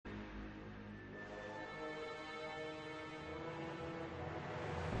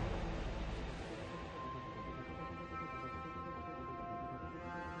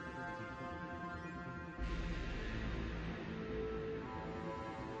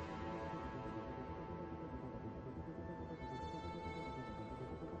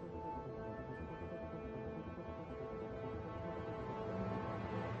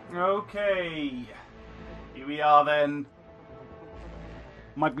Okay, here we are then.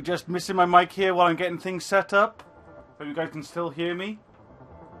 Might be just missing my mic here while I'm getting things set up. Hope you guys can still hear me.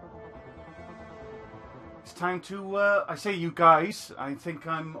 It's time to, I say you guys, I think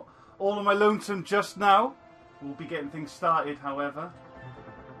I'm all on my lonesome just now. We'll be getting things started, however.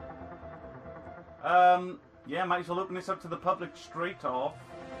 Yeah, might as well open this up to the public straight off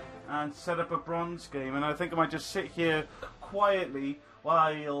and set up a bronze game. And I think I might just sit here quietly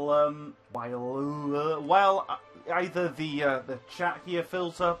while either the chat here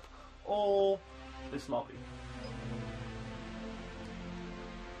fills up or this lobby.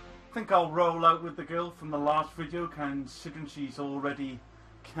 I think I'll roll out with the girl from the last video, considering she's already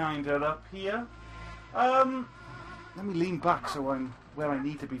kinda up here. Let me lean back so I'm where I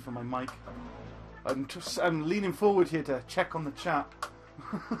need to be for my mic. I'm leaning forward here to check on the chat.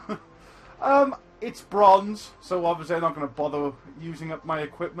 It's bronze, so obviously I'm not going to bother using up my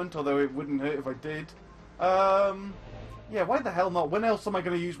equipment, although it wouldn't hurt if I did. Yeah, why the hell not? When else am I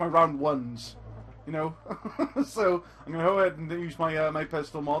going to use my round ones? You know? So I'm going to go ahead and use my my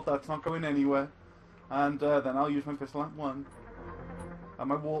pistol mod. That's not going anywhere. And then I'll use my pistol at 1. And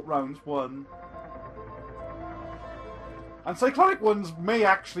my warp rounds 1. And cyclonic ones may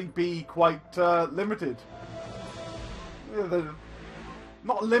actually be quite limited. Yeah, they're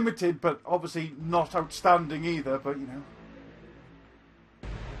not limited, but obviously not outstanding either, but you know.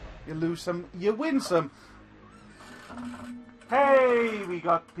 You lose some, you win some. Hey, we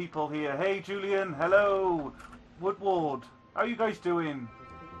got people here. Hey, Julian. Hello. Woodward. How are you guys doing?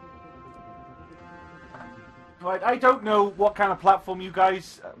 Right, I don't know what kind of platform you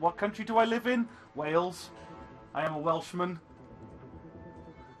guys... what country do I live in? Wales. I am a Welshman.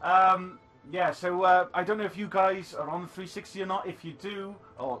 Yeah, so I don't know if you guys are on the 360 or not. If you do,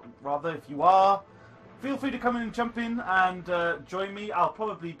 or rather if you are, feel free to come in and jump in and join me. I'll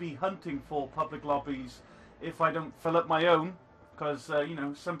probably be hunting for public lobbies if I don't fill up my own, because you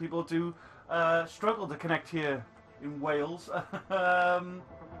know, some people do struggle to connect here in Wales.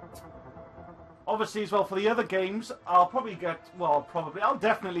 Obviously as well for the other games, I'll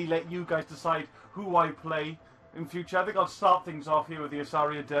definitely let you guys decide who I play in future. I think I'll start things off here with the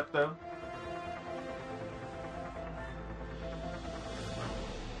Asari Adept though.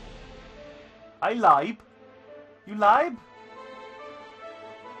 Hi Lib. You Lib?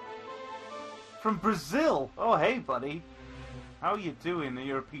 From Brazil. Oh hey buddy. How are you doing?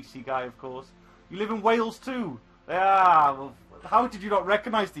 You're a PC guy of course. You live in Wales too? Yeah, well, how did you not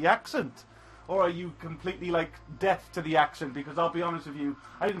recognise the accent? Or are you completely, like, deaf to the accent? Because I'll be honest with you,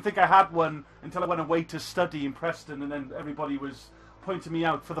 I didn't think I had one until I went away to study in Preston, and then everybody was pointing me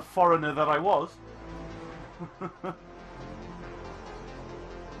out for the foreigner that I was.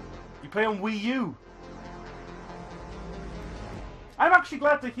 You play on Wii U? I'm actually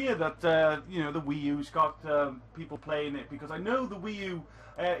glad to hear that, you know, the Wii U's got people playing it, because I know the Wii U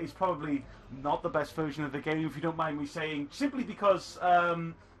is probably not the best version of the game, if you don't mind me saying, simply because...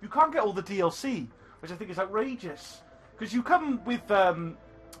 you can't get all the DLC, which I think is outrageous. Because you come with the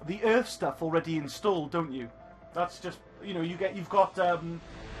Earth stuff already installed, don't you? That's just, you know, you've got,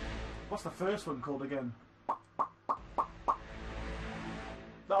 what's the first one called again?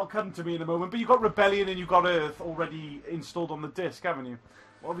 That'll come to me in a moment. But you've got Rebellion and you've got Earth already installed on the disc, haven't you?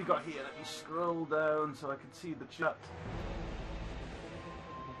 What have we got here? Let me scroll down so I can see the chat.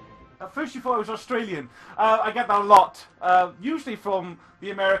 At first you thought I was Australian. I get that a lot. Usually from the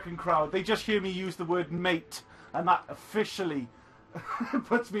American crowd. They just hear me use the word mate. And that officially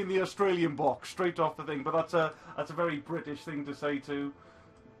puts me in the Australian box. Straight off the thing. But that's a very British thing to say too.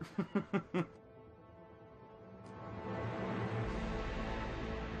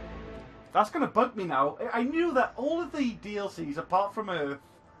 That's going to bug me now. I knew that all of the DLCs, apart from Earth,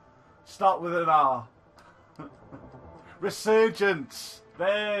 start with an R. Resurgence.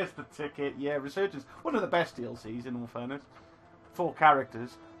 There's the ticket. Yeah, Resurgence. One of the best DLCs, in all fairness. 4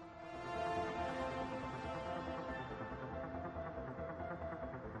 characters.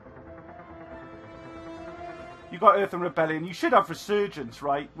 You got Earth and Rebellion. You should have Resurgence,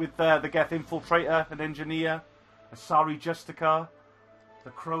 right? With the Geth Infiltrator, an Engineer, Asari Justicar, the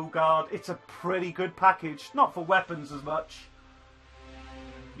Crow Guard. It's a pretty good package. Not for weapons as much.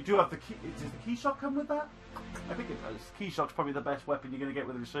 You do have the key. Does the key shot come with that? I think it does. Key shot's probably the best weapon you're going to get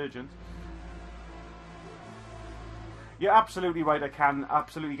with a Resurgence. You're absolutely right. I can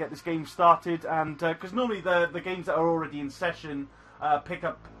absolutely get this game started, and because normally the games that are already in session pick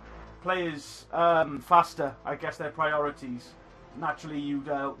up players faster. I guess their priorities. Naturally, you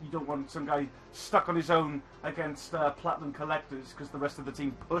don't want some guy stuck on his own against platinum collectors because the rest of the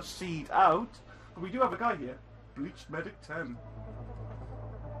team pussied out. But we do have a guy here, Bleached Medic 10.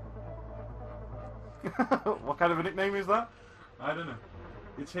 What kind of a nickname is that? I don't know.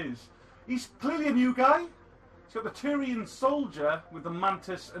 It's his. He's clearly a new guy. He's got the Tyrian Soldier with the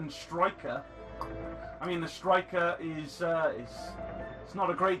Mantis and Striker. I mean, the Striker is it's not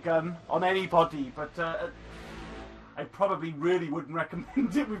a great gun on anybody, but I probably really wouldn't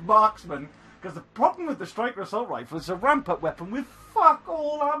recommend it with marksmen, because the problem with the Striker Assault Rifle is a ramp-up weapon with fuck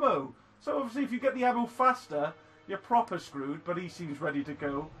all ammo. So obviously if you get the ammo faster, you're proper screwed, but he seems ready to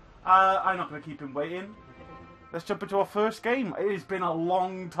go. I'm not going to keep him waiting. Let's jump into our first game. It has been a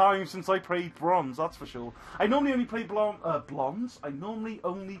long time since I played Bronze, that's for sure. I normally only play Blondes. I normally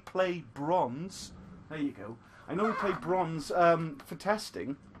only play Bronze. There you go. I normally play Bronze for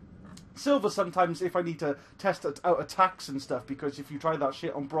testing. Silver sometimes if I need to test out attacks and stuff, because if you try that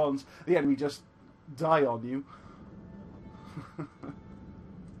shit on Bronze, the enemy just die on you.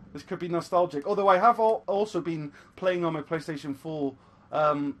 This could be nostalgic. Although I have also been playing on my PlayStation 4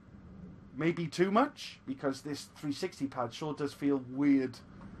 maybe too much, because this 360 pad sure does feel weird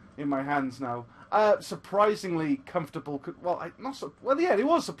in my hands now. Surprisingly comfortable. Well, yeah, it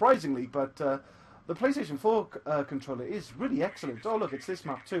was surprisingly, but the PlayStation 4 controller is really excellent. Oh look, it's this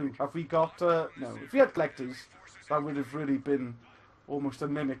map too. Have we got no? If we had collectors, that would have really been almost a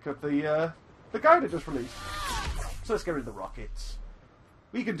mimic of the guy that just released. So let's get rid of the rockets.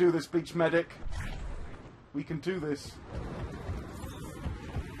 We can do this, Beach Medic. We can do this.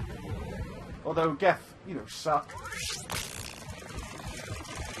 Although Geth, you know, suck.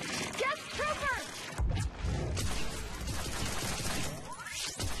 Geth trooper!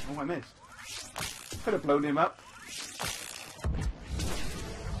 Oh, I missed. Could have blown him up.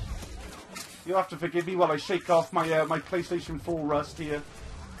 You'll have to forgive me while I shake off my my PlayStation 4 rust here.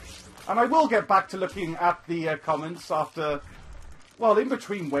 And I will get back to looking at the comments after... Well, in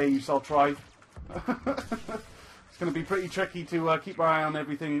between waves, I'll try. It's going to be pretty tricky to keep my eye on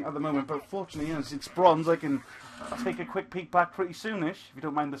everything at the moment, but fortunately, as it's Bronze, I can take a quick peek back pretty soonish, if you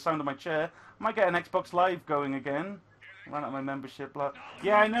don't mind the sound of my chair. I might get an Xbox Live going again. Run out my membership.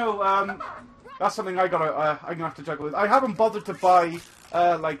 Yeah, I know. That's something I'm gonna have to juggle with. I haven't bothered to buy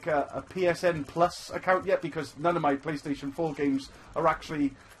like a PSN Plus account yet, because none of my PlayStation 4 games are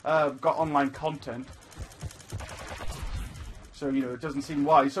actually got online content. So, you know, it doesn't seem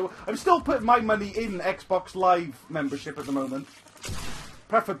wise. So, I'm still putting my money in Xbox Live membership at the moment.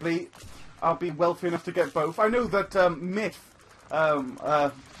 Preferably, I'll be wealthy enough to get both. I know that Myth,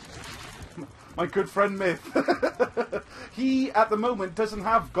 my good friend Myth, he, at the moment, doesn't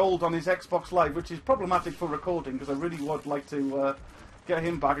have gold on his Xbox Live, which is problematic for recording, because I really would like to get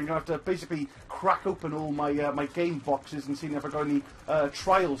him back. I'm going to have to basically crack open all my my game boxes and see if I've got any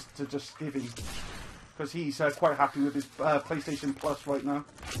trials to just give him. Because he's quite happy with his PlayStation Plus right now.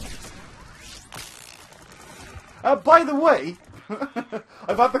 By the way,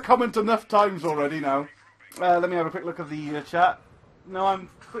 I've had the comment enough times already now. Let me have a quick look at the chat. No, I'm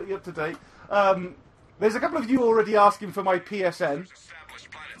pretty up to date. There's a couple of you already asking for my PSN.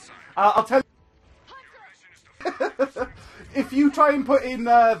 I'll tell you. If you try and put in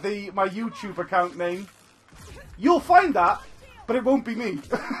my YouTube account name, you'll find that, but it won't be me.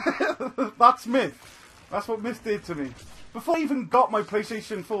 That's Myth. That's what Myth did to me. Before I even got my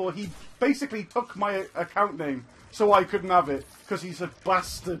PlayStation 4, he basically took my account name so I couldn't have it, because he's a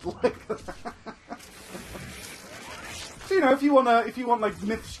bastard like that. So, you know, if you want like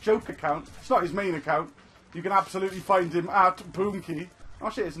Myth's joke account, it's not his main account, you can absolutely find him at Bwnci. Oh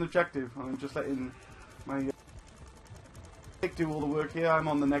shit, it's an objective. I'm just letting my do all the work here. I'm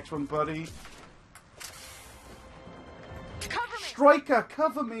on the next one, buddy. Cover me. Striker,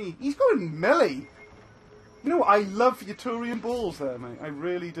 cover me! He's going melee! You know what? I love your Turian balls there, mate. I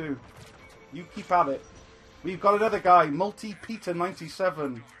really do. You keep at it. We've got another guy, Multi-Peter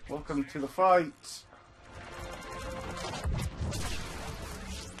 97. Welcome to the fight.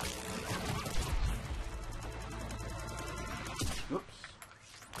 Oops.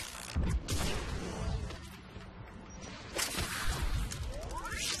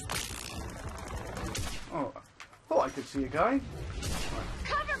 Oh, I thought I could see a guy.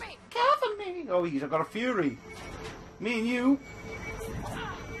 Cover me. Cover me! Oh, I've got a Fury. Me and you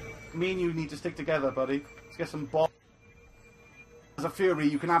need to stick together, buddy. Let's get some bombs. As a Fury,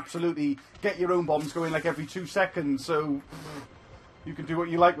 you can absolutely get your own bombs going like every 2 seconds, so you can do what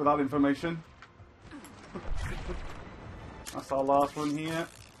you like with that information. That's our last one here.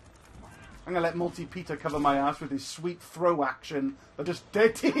 I'm going to let Multi-Peter cover my ass with his sweet throw action that just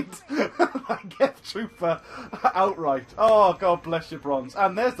deaded that Geth Trooper outright. Oh, God bless you, Bronze.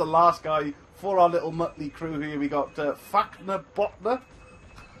 And there's the last guy for our little motley crew here. We got Fakna Botna.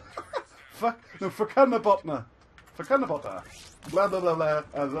 Fakna Botna. Fakna Botna. Blah, blah, blah, blah,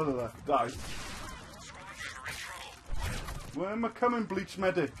 blah, blah, blah. Die. Where am I coming, Bleach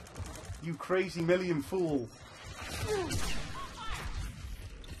Medic? You crazy million fool.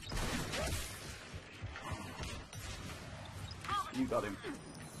 You got him.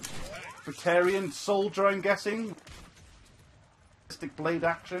 Batarian soldier, I'm guessing. Stick blade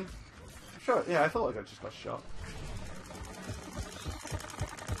action. Sure, yeah, I thought I just got shot.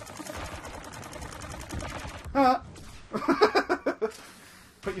 Ah.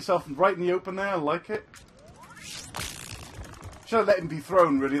 Put yourself right in the open there, I like it. Should have let him be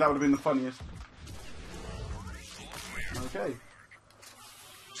thrown, really, that would have been the funniest. Okay.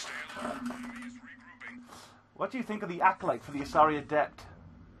 What do you think of the acolyte for the Asari Adept?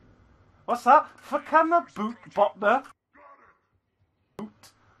 What's that? Facana boot botner?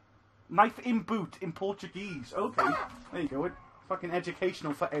 Boot? Knife in boot in Portuguese. Okay, there you go. Fucking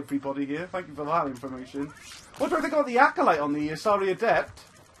educational for everybody here. Thank you for that information. What do I think about the acolyte on the Asari Adept?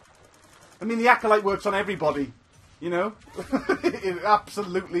 I mean, the acolyte works on everybody. You know? It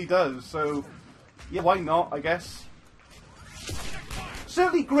absolutely does. So, yeah, why not, I guess.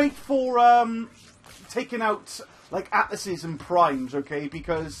 Certainly great for taking out, like, Atlases and Primes, okay?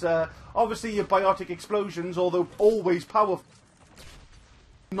 Because, obviously, your biotic explosions, although always powerful,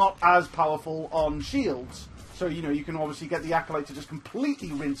 not as powerful on shields. So, you know, you can obviously get the acolyte to just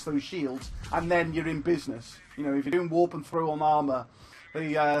completely rinse those shields, and then you're in business. You know, if you're doing warp and throw on armor,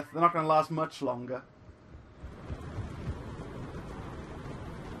 they're not going to last much longer.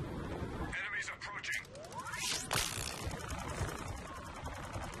 Enemies approaching.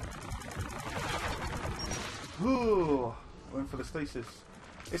 Ooh, went for the stasis.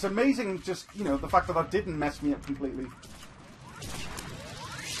 It's amazing, just, you know, the fact that that didn't mess me up completely.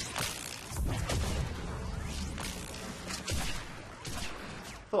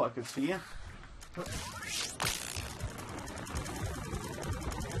 Thought I could see you.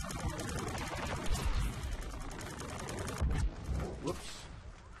 Whoops.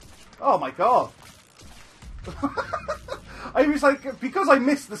 Oh my god. I was like, because I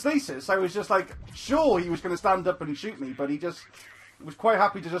missed the stasis, I was just like, sure he was going to stand up and shoot me, but he just was quite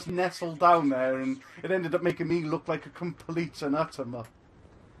happy to just nestle down there, and it ended up making me look like a complete and utter muff.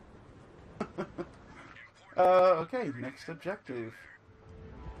 Okay, next objective.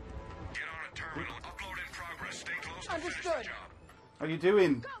 Get on a terminal. Upload in progress. Stay close to Understood. finish the job. How you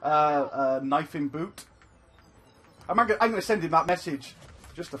doing, knife in boot? I'm gonna send him that message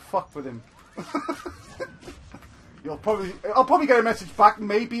just to fuck with him. I'll probably get a message back,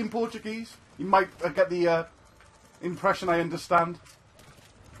 maybe in Portuguese. You might get the impression I understand.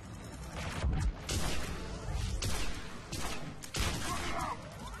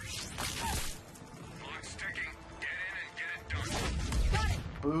 Clock's ticking. Get in and get it done.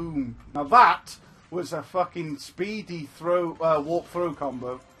 Boom. Now that was a fucking speedy throw, warp throw combo.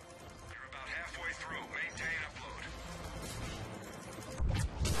 You're about halfway through. Maintain upload.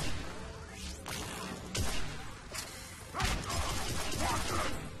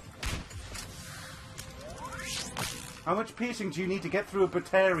 How much piercing do you need to get through a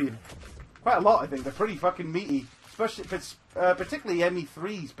Batarian? Quite a lot, I think. They're pretty fucking meaty. Especially if it's, particularly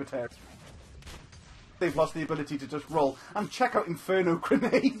ME3's Batarian. They've lost the ability to just roll. And check out Inferno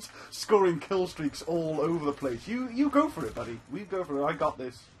Grenade, scoring kill streaks all over the place. You go for it, buddy. We go for it. I got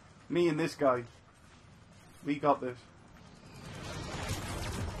this. Me and this guy. We got this.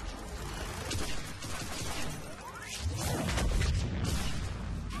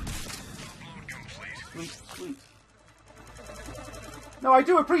 Upload complete. Sweet, sweet. No, I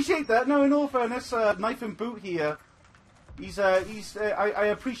do appreciate that. No, in all fairness, Knife and Boot here. I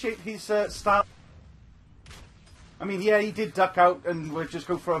appreciate his style. I mean, yeah, he did duck out and would just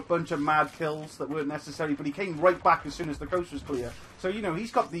go for a bunch of mad kills that weren't necessary, but he came right back as soon as the coast was clear. So, you know, he's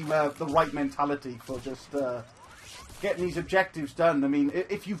got the right mentality for just getting these objectives done. I mean,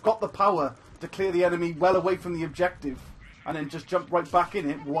 if you've got the power to clear the enemy well away from the objective and then just jump right back in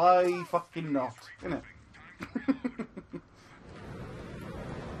it, why fucking not, innit?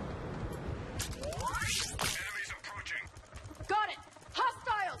 Enemies approaching. Got it!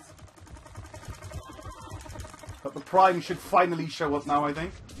 Hostiles! But the Prime should finally show up now, I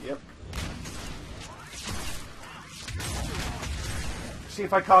think. Yep. See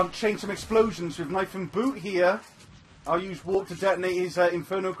if I can't chain some explosions with Knife and Boot here. I'll use Warp to detonate his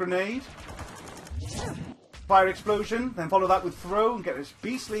Inferno Grenade. Fire explosion, then follow that with Throw and get this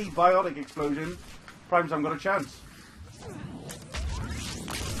beastly biotic explosion. Primes haven't got a chance.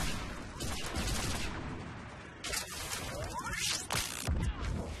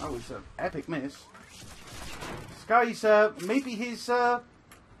 That was an epic miss. This guy's, maybe his,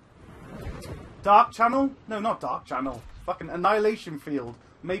 Dark Channel? No, not Dark Channel. Fucking Annihilation Field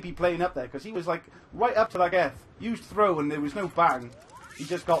maybe playing up there, because he was like right up to that F. Used throw and there was no bang. He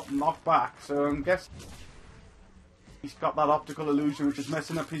just got knocked back, so I'm guessing he's got that optical illusion which is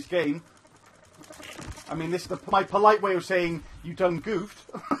messing up his game. I mean, this is my polite way of saying you done goofed,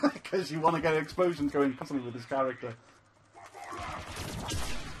 because you want to get explosions going constantly with this character.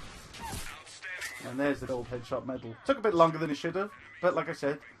 And there's the gold headshot medal. Took a bit longer than it should have, but like I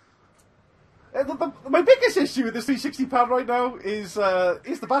said, my biggest issue with this £360 right now is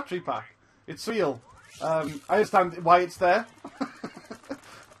the battery pack. It's real. I understand why it's there,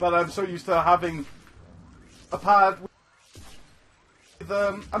 but I'm so used to having a pad with,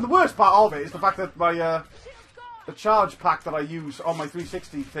 and the worst part of it is the fact that my the charge pack that I use on my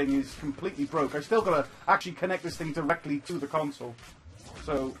 360 thing is completely broke. I still gotta actually connect this thing directly to the console,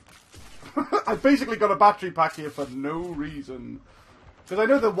 so I've basically got a battery pack here for no reason. Because I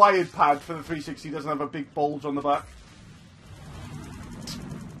know the wired pad for the 360 doesn't have a big bulge on the back.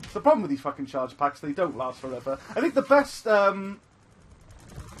 The problem with these fucking charge packs, they don't last forever. I think the best, I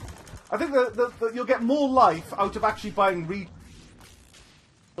think that you'll get more life out of actually buying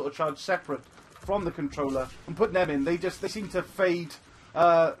charge separate from the controller and putting them in. They seem to fade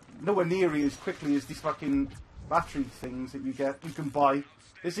nowhere near as quickly as these fucking battery things that you can buy.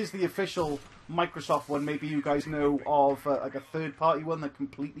 This is the official Microsoft one. Maybe you guys know of like a third-party one that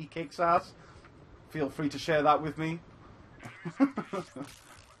completely kicks ass. Feel free to share that with me.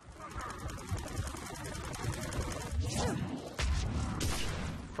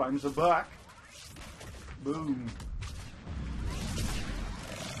 Primes are back. Boom.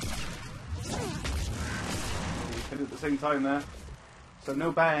 We hit it at the same time there. So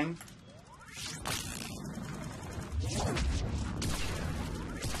no bang.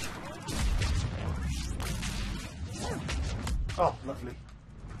 Oh, lovely.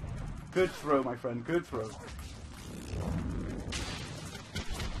 Good throw, my friend. Good throw.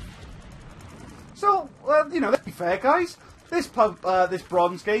 So, you know, let's be fair, guys. This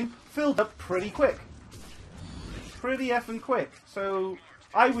bronze game filled up pretty quick. Pretty effing quick. So,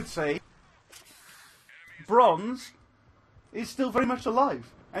 I would say bronze is still very much alive.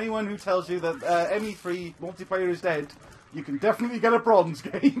 Anyone who tells you that ME3 multiplayer is dead, you can definitely get a bronze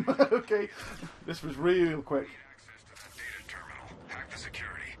game. Okay? This was real quick.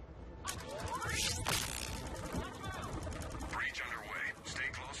 Security. Breach underway. Stay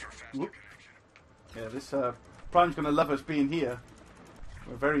close for faster connection. Yeah, this Prime's gonna love us being here.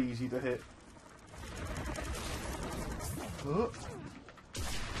 We're very easy to hit. Oh.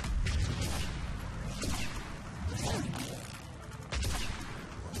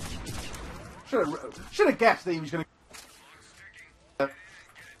 Should have guessed that he was gonna. The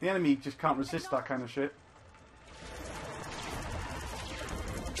enemy just can't resist that kind of shit.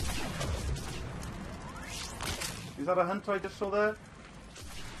 Is that a hunter I just saw there?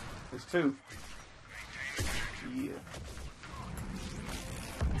 There's two. Yeah.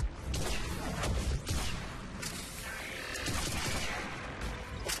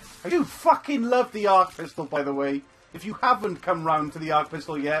 I do fucking love the arc pistol, by the way. If you haven't come round to the arc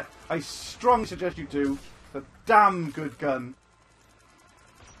pistol yet, I strongly suggest you do. It's a damn good gun.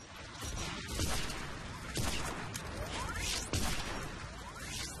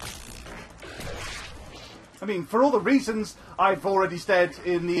 I mean, for all the reasons I've already said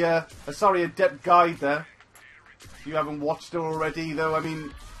in the Sorry Adept guide there. If you haven't watched it already, though, I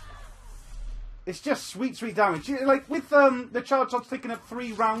mean, it's just sweet, sweet damage. Like, with the charge shots taking up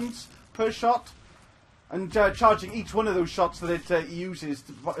 3 rounds per shot, and charging each one of those shots that it uses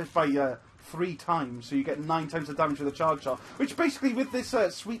by 3 times, so you get 9 times the damage with a charge shot. Which basically, with this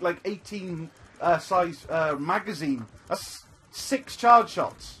sweet, like, 18 size magazine, that's 6 charge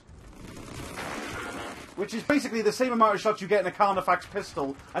shots. Which is basically the same amount of shots you get in a Carnifex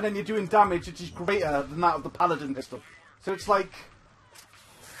pistol, and then you're doing damage which is greater than that of the Paladin pistol. So it's like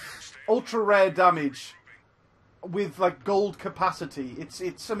ultra rare damage with like gold capacity.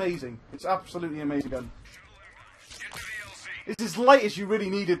 It's amazing. It's absolutely amazing gun. It's as light as you really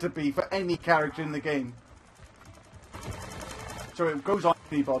need it to be for any character in the game. So it goes on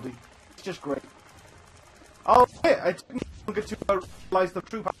anybody. It's just great. Oh yeah, it took me longer to realise the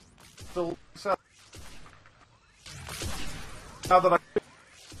true pistol itself. Now that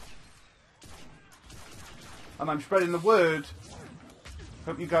I'm spreading the word,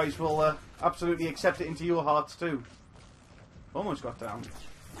 hope you guys will absolutely accept it into your hearts too. Almost got down.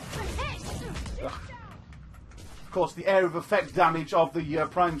 Ugh. Of course, the area of effect damage of the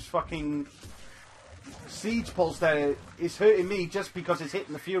Prime's fucking siege pulse there is hurting me just because it's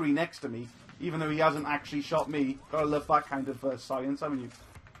hitting the Fury next to me, even though he hasn't actually shot me. Gotta love that kind of science, haven't you?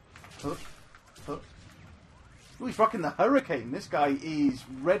 Oh, he's rocking the hurricane. This guy is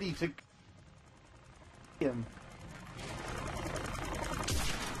ready to... him.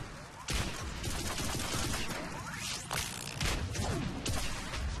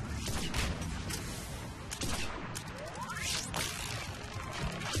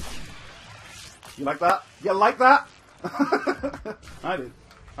 You like that? You like that? I did.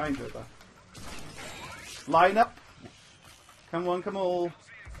 I enjoyed that. Line up. Come on, come on.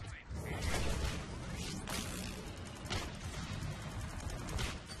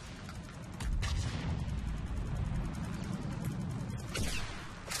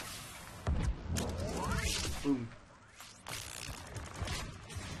 Boom.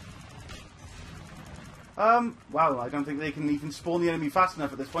 Wow, I don't think they can even spawn the enemy fast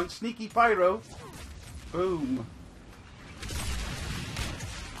enough at this point. Sneaky pyro. Boom.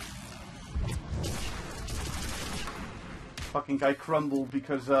 Fucking guy crumbled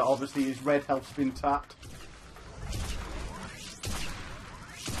because obviously his red health's been tapped.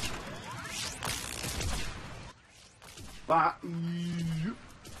 That.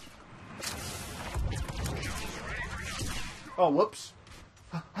 Oh, whoops.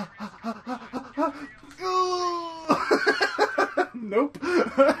 Nope.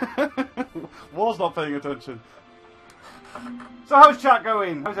 Was not paying attention. So how's chat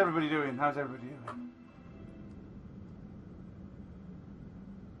going? How's everybody doing? How's everybody doing?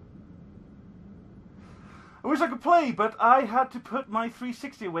 I wish I could play, but I had to put my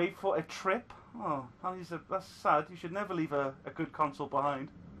 360 away for a trip. Oh, that's sad. You should never leave a good console behind.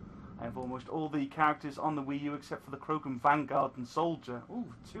 I have almost all the characters on the Wii U except for the Krogan Vanguard and Soldier.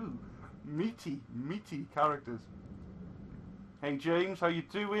 Ooh, two meaty characters. Hey James, how you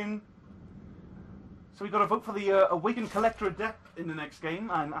doing? So we got to vote for the Awakened Collector Adept in the next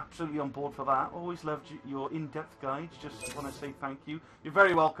game. I'm absolutely on board for that. Always loved your in-depth guides. Just want to say thank you. You're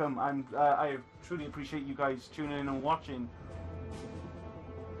very welcome. I truly appreciate you guys tuning in and watching.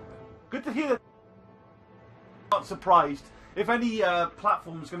 Good to hear that. Not surprised. If any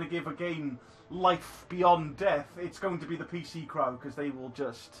platform is going to give a game life beyond death, it's going to be the PC crowd, because they will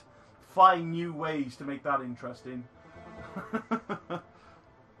just find new ways to make that interesting.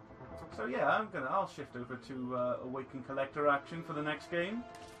 So yeah, I'll shift over to Awakened Collector action for the next game.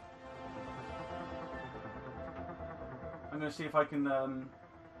 I'm going to see if I can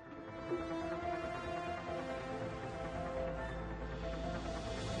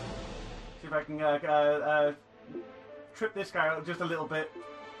trip this guy out just a little bit.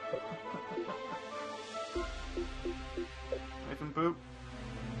 Nathan Boop.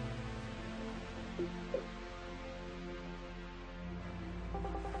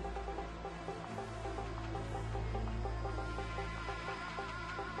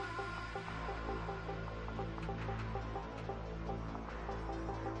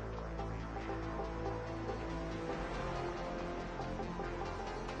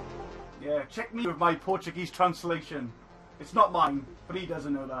 Yeah, check me with my Portuguese translation. It's not mine, but he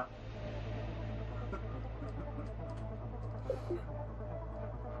doesn't know that.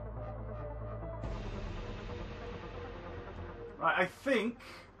 Right, I think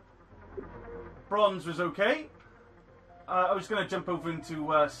bronze was okay. I was going to jump over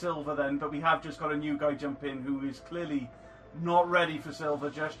into silver then, but we have just got a new guy jump in who is clearly not ready for silver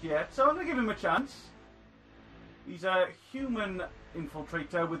just yet. So I'm going to give him a chance. He's a human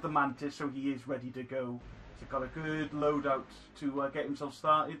infiltrator with the mantis, so he is ready to go. He's got a good loadout to get himself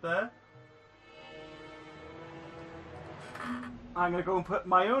started there. I'm going to go and put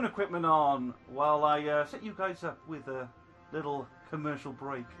my own equipment on while I set you guys up with a little commercial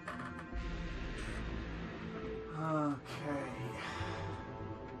break. Okay.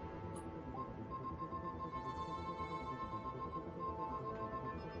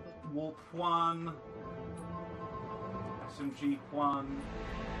 Warp 1. SMG 1.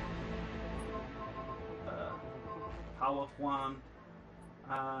 Power 1.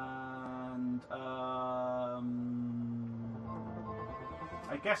 And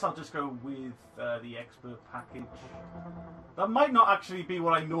I guess I'll just go with the expert package. That might not actually be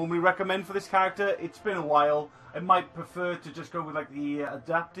what I normally recommend for this character. It's been a while. I might prefer to just go with like the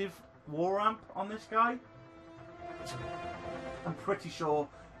adaptive war amp on this guy. I'm pretty sure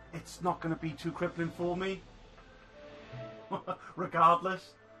it's not going to be too crippling for me.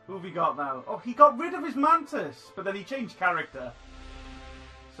 Regardless. Who have we got now? Oh, he got rid of his mantis, but then he changed character.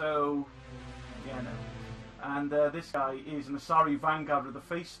 So, yeah, no. And this guy is an Asari Vanguard with the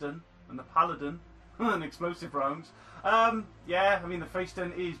Faceton and the Paladin and explosive rounds. Yeah, I mean the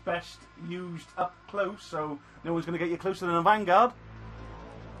Faceton is best used up close, so no one's going to get you closer than a Vanguard.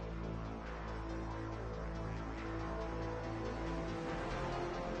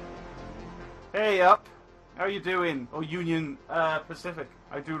 Hey up. How you doing? Or Union Pacific.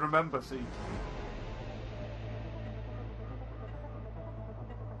 I do remember, see.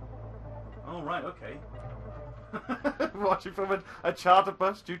 Oh, right, okay. Watching from a charter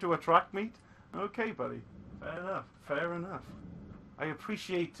bus due to a track meet? Okay, buddy. Fair enough. Fair enough. I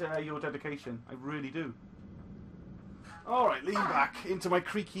appreciate your dedication. I really do. Alright, lean back into my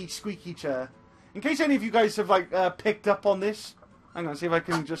creaky, squeaky chair. In case any of you guys have, like, picked up on this, hang on, see if I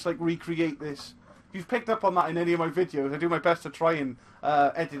can just, like, recreate this. If you've picked up on that in any of my videos, I do my best to try and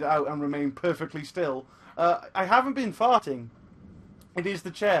edit it out and remain perfectly still. I haven't been farting. It is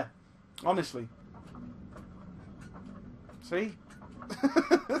the chair. Honestly. See?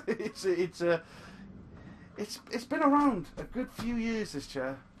 it's been around a good few years, this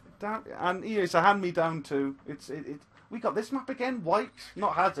chair. And it's a hand-me-down too. We got this map again, White,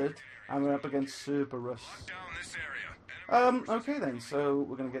 not Hazard, and we're up against Cerberus. Okay then, so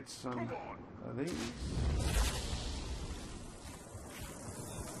we're gonna get some of these.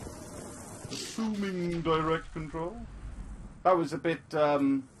 Assuming direct control. That was a bit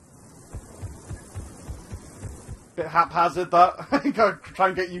haphazard, that. I gotta try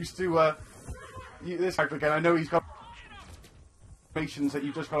and get used to this character again. I know he's got animations that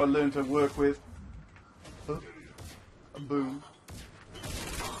you've just got to learn to work with. Boom.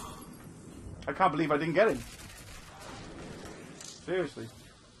 I can't believe I didn't get him. Seriously.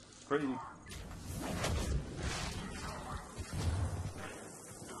 Crazy.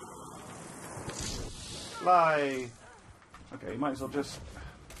 Fly. Okay, might as well just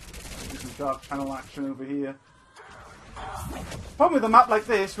do some dark channel action over here. Problem with a map like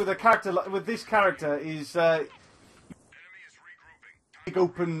this, with a character with this character, is big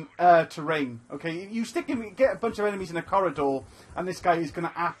open terrain. Okay, you get a bunch of enemies in a corridor, and this guy is going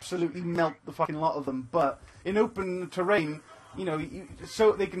to absolutely melt the fucking lot of them. But in open terrain, you know,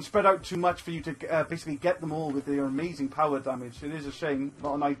 so they can spread out too much for you to basically get them all with their amazing power damage. It is a shame,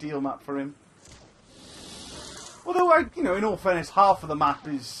 not an ideal map for him. Although, you know, in all fairness, half of the map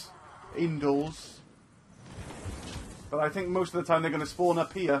is indoors. But I think most of the time they're going to spawn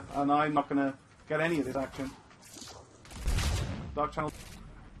up here, and I'm not going to get any of this action. Dark channel.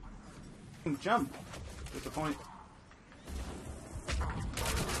 Jump. That's the point.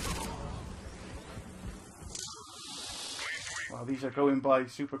 Wow, these are going by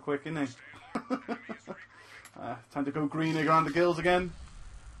super quick, aren't they? Time to go green around the gills again.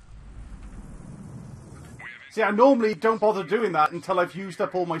 See, I normally don't bother doing that until I've used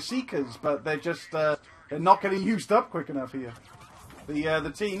up all my seekers, but they're just they're not getting used up quick enough here.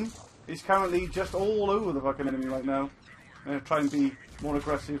 The team is currently just all over the fucking enemy right now. They're trying to be more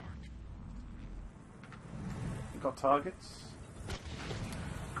aggressive. We've got targets.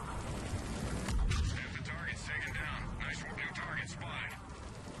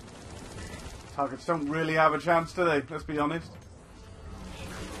 Targets don't really have a chance, do they? Let's be honest.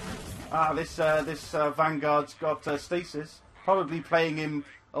 Ah, this Vanguard's got stasis. Probably playing him,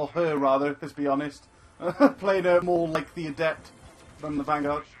 or her rather, let's be honest. Playing her more like the Adept than the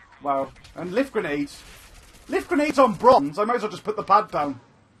Vanguard. Wow. And lift grenades. Lift grenades on bronze? I might as well just put the pad down.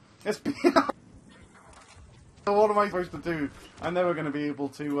 Let's be what am I supposed to do? I'm never going to be able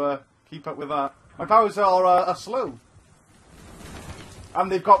to keep up with that. My powers are slow.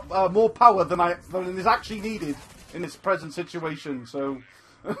 And they've got more power than is actually needed in this present situation, so...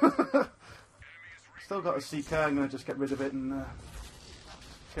 Still got a Seeker. I'm going to just get rid of it and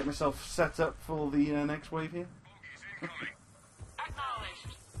get myself set up for the next wave here.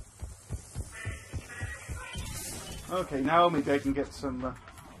 Okay, now maybe I can get some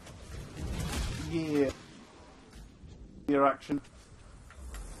year action.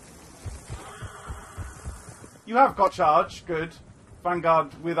 You have got charge, good.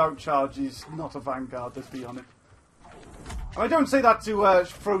 Vanguard without charge is not a Vanguard, let's be honest. I don't say that to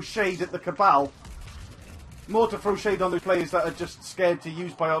throw shade at the Cabal. More to throw shade on the players that are just scared to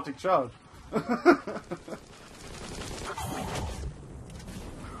use biotic charge.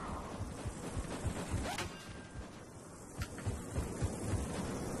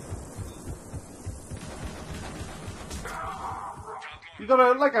 You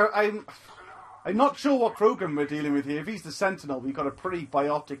gotta, like, I'm not sure what program we're dealing with here. If he's the Sentinel, we've got a pretty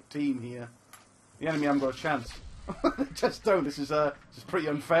biotic team here. The enemy haven't got a chance. Just don't. This is pretty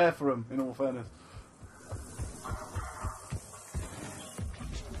unfair for him, in all fairness.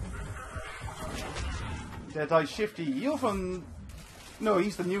 Deadeye Shifty, you're from... No,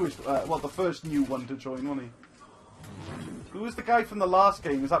 he's the newest, well, the first new one to join, wasn't he? Who was the guy from the last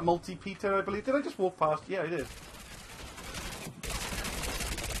game? Was that Multi-Peter, I believe? Did I just walk past? Yeah, I did.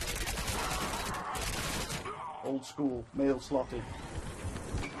 Old school, male slotted.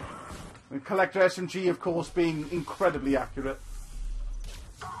 The Collector SMG, of course, being incredibly accurate.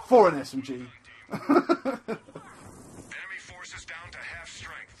 For an SMG. Enemy forces down to half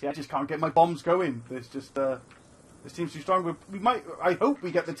strength. See, I just can't get my bombs going. There's just, this team's too strong. We might, I hope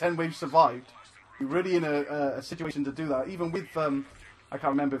we get the 10 waves survived. We're really in a situation to do that. Even with, I can't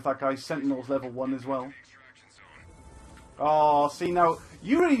remember if that guy's Sentinel's level 1 as well. Oh, see now,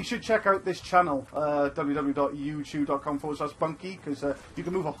 you really should check out this channel, www.youtube.com/Bwnci, because you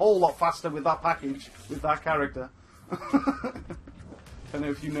can move a whole lot faster with that package, with that character. Don't know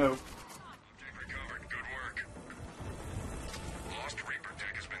if you know. Object recovered. Good work. Lost Reaper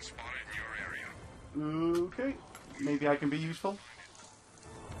tech has been spotted in your area. Okay, maybe I can be useful.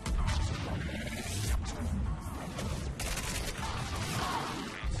 Outstanding.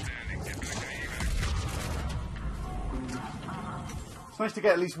 Get back to evac. It's nice to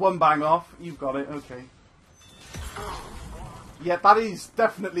get at least one bang off. You've got it, okay. Yeah, that is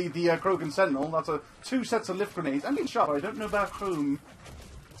definitely the Krogan Sentinel. That's 2 sets of lift grenades. I'm being shot, but I don't know about whom.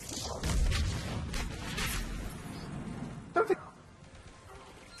 Don't think...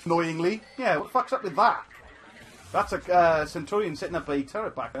 Annoyingly. Yeah, what the fuck's up with that? That's a Centurion sitting up a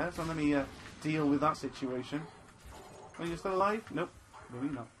turret back there, so let me deal with that situation. Are you still alive? Nope. Really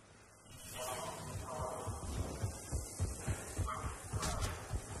not.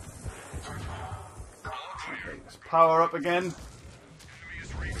 Okay, let's power up again.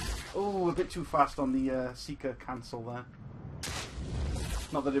 Oh, a bit too fast on the Seeker cancel there.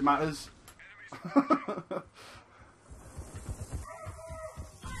 Not that it matters.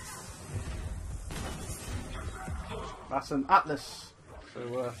 That's an Atlas.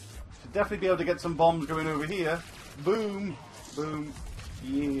 So, should definitely be able to get some bombs going over here. Boom! Boom!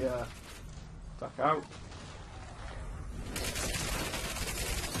 Yeah! Duck out.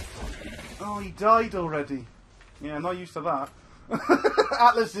 Oh, he died already. Yeah, I'm not used to that.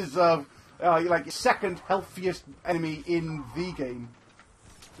 Atlas is like second healthiest enemy in the game,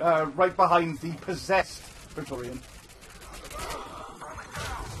 right behind the possessed Praetorian.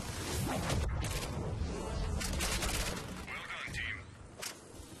 Well done, team.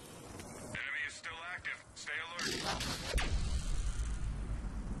 Enemy is still active. Stay alert.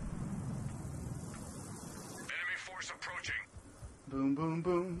 Enemy force approaching. Boom, boom,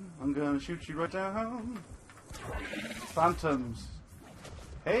 boom. I'm gonna shoot you right down. Phantoms.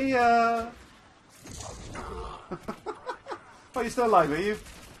 Hey, Oh, you're still alive, are you?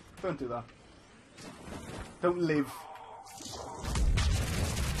 Don't do that. Don't live.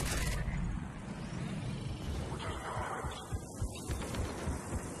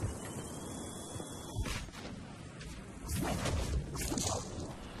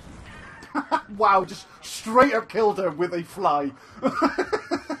 Wow, just straight up killed her with a fly.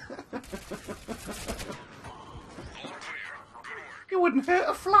 You wouldn't hurt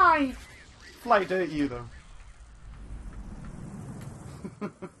a fly. Fly hurt you though.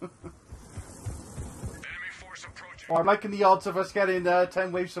 Enemy force approaching. Oh, I'm liking the odds of us getting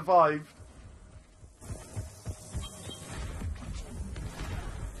 10 waves survived.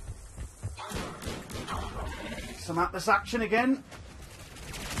 Some Atlas action again.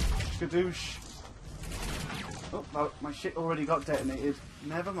 Skadoosh. Oh, no, my shit already got detonated.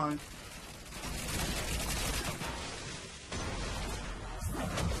 Never mind.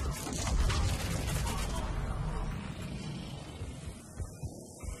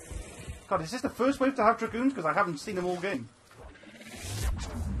 God, is this the first wave to have Dragoons? Because I haven't seen them all game.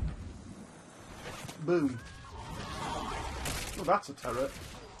 Boom. Oh, that's a turret.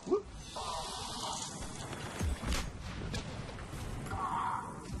 Whoop.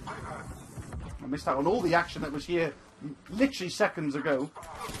 I missed out on all the action that was here literally seconds ago.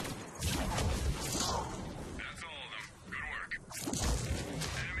 That's all of them. Good work.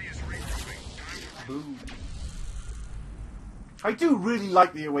 Enemy is regrouping. Time to Boom. I do really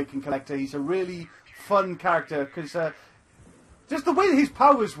like the Awakened Collector. He's a really fun character because just the way that his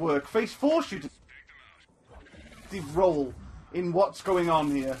powers work, force you to the role in what's going on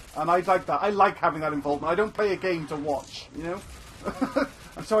here, and I like that. I like having that involvement. I don't play a game to watch, you know.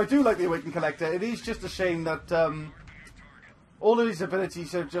 And so I do like the Awakened Collector. It is just a shame that all of his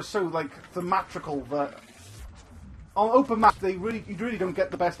abilities are just so like thematrical that on open map you really don't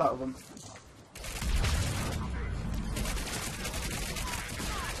get the best out of them.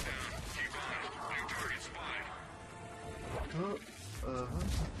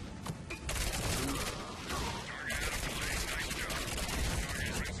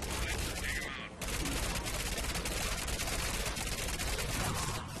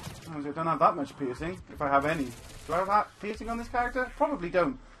 I don't have that much piercing, if I have any. Do I have that piercing on this character? Probably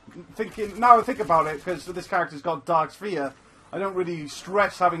don't. Now I think about it, because this character's got Dark Sphere, I don't really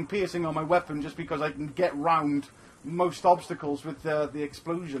stress having piercing on my weapon just because I can get round most obstacles with the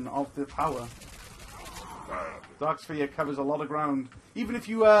explosion of the power. Dark Sphere covers a lot of ground. Even if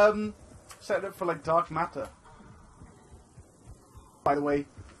you set it up for like dark matter. By the way,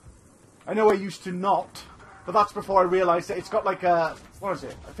 I know I used to not, but that's before I realised that it's got like a, what is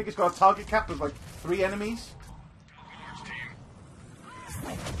it? I think it's got a target cap of like 3 enemies.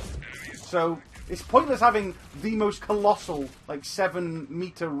 So it's pointless having the most colossal, like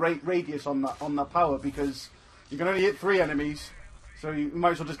 7-meter radius on that power, because you can only hit 3 enemies. So you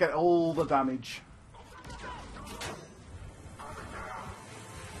might as well just get all the damage.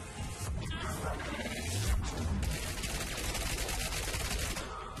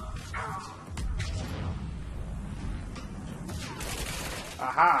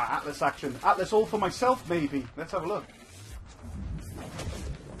 Aha, Atlas action. Atlas all for myself, maybe. Let's have a look.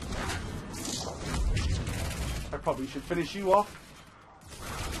 I probably should finish you off.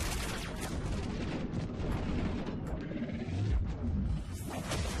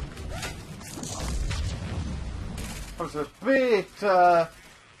 That was a bit,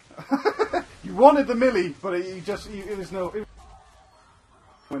 you wanted the melee, but it was no... It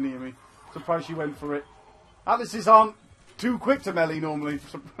was near me. Surprised you went for it. Atlases aren't too quick to melee normally.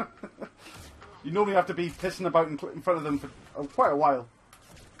 You normally have to be pissing about in front of them for quite a while.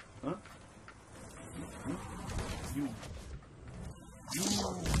 Huh? You.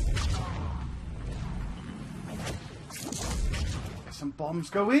 Some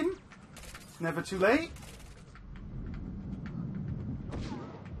bombs go in. Never too late.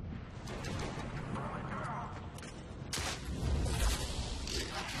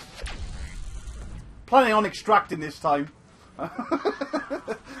 Planning on extracting this time.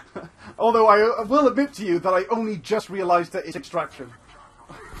 Although I will admit to you that I only just realised that it's extraction.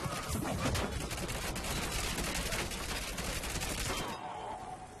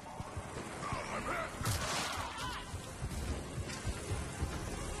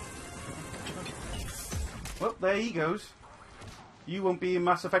 Well, there he goes. You won't be in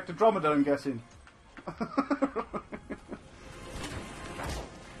Mass Effect Andromeda, I'm guessing.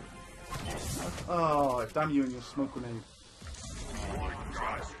 Oh, damn you and your smoke grenade.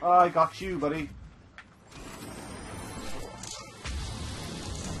 I got you, buddy.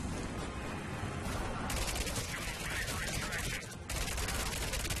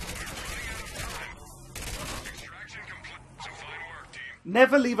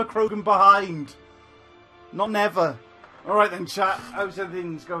 Never leave a Krogan behind. Not never. Alright then, chat. How's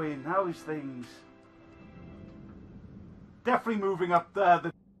things going? How is things? Definitely moving up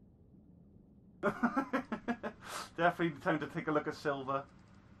there. Definitely time to take a look at silver.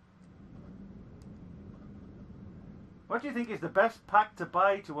 What do you think is the best pack to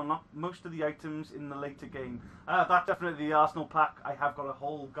buy to unlock most of the items in the later game? That's definitely the Arsenal pack. I have got a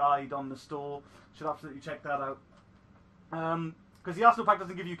whole guide on the store. Should absolutely check that out. Because the Arsenal pack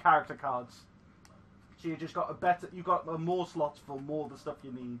doesn't give you character cards. So you just got more slots for more of the stuff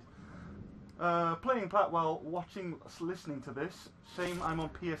you need. Playing Pat while listening to this. Shame I'm on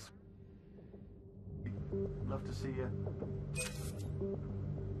PS. Love to see you.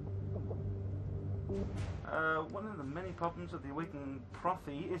 One of the many problems of the Awakened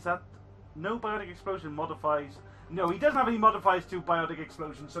Prophy is that no biotic explosion modifies. No, he doesn't have any modifiers to biotic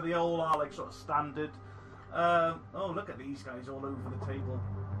explosion, so they all are like sort of standard. Oh, look at these guys all over the table.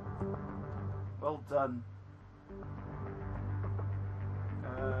 Well done.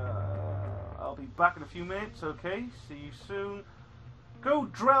 I'll be back in a few minutes. Okay, see you soon. Go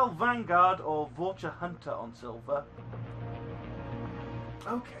Drell Vanguard or Vulture Hunter on silver.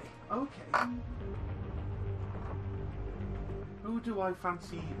 Okay, okay. Who do I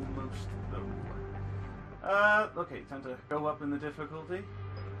fancy most though? Okay, time to go up in the difficulty.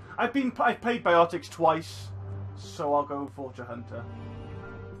 I've played Biotics twice, so I'll go Vulture Hunter.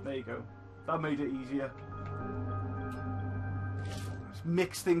 There you go. That made it easier. Let's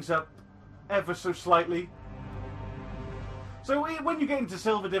mix things up ever so slightly. So when you get into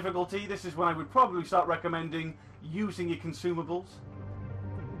silver difficulty, this is when I would probably start recommending using your consumables.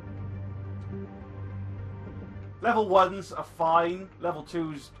 Level 1s are fine. Level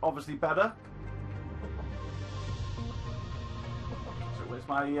 2's obviously better. So where's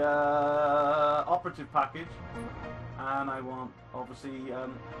my operative package? And I want, obviously,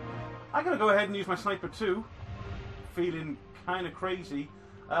 I'm going to go ahead and use my Sniper 2. Feeling kind of crazy.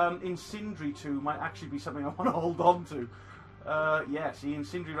 Incendiary 2 might actually be something I want to hold on to. Yeah, see,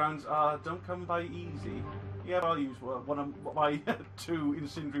 incendiary rounds don't come by easy. Yeah, but I'll use one of my 2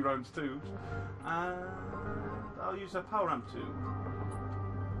 incendiary rounds too. And I'll use a power amp too.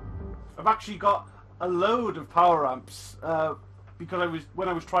 I've actually got a load of power amps because when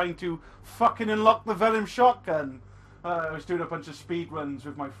I was trying to fucking unlock the Venom shotgun. I was doing a bunch of speed runs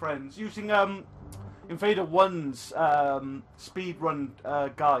with my friends using Invader 1's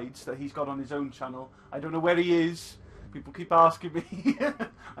speedrun guides that he's got on his own channel. I don't know where he is. People keep asking me.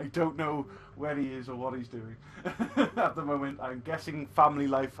 I don't know where he is or what he's doing at the moment. I'm guessing Family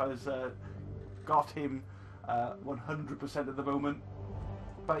Life has got him 100% at the moment.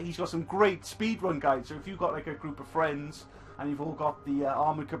 But he's got some great speedrun guides. So if you've got like a group of friends and you've all got the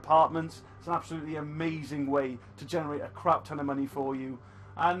armoured compartments, it's an absolutely amazing way to generate a crap ton of money for you.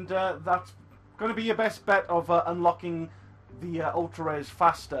 And that's going to be your best bet of unlocking the ultra-res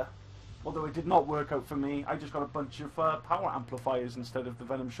faster. Although it did not work out for me. I just got a bunch of power amplifiers instead of the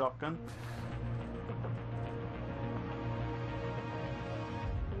Venom shotgun.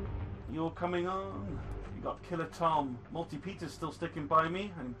 You're coming on. You got Killer Tom. Multi-Peter's still sticking by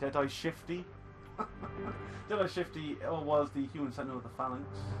me. And Deadeye Shifty. Deadeye Shifty was the human sentinel of the Phalanx.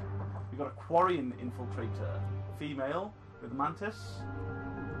 We got a Quarian infiltrator. Female with Mantis.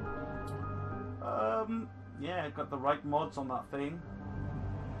 Yeah, got the right mods on that thing.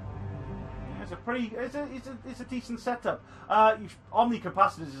 Yeah, it's a decent setup.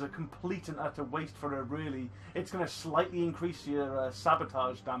 Omnicapacitors is a complete and utter waste for her. Really, it's going to slightly increase your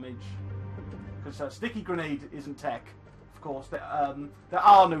sabotage damage because sticky grenade isn't tech. Of course, there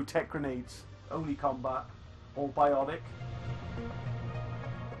are no tech grenades. Only combat or biotic.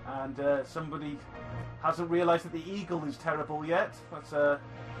 And somebody hasn't realised that the Eagle is terrible yet. That's a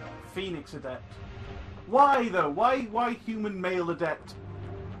Phoenix Adept. Why though? Why human male Adept?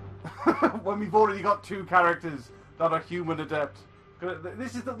 When we've already got two characters that are human Adept.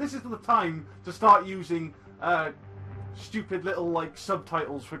 This is the time to start using stupid little like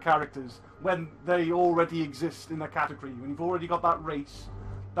subtitles for characters when they already exist in a category. When you've already got that race,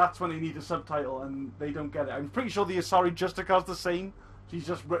 that's when they need a subtitle and they don't get it. I'm pretty sure the Asari Justicar's the same. She's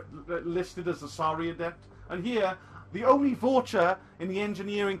just listed as Asari Adept. And here, the only Vorcha in the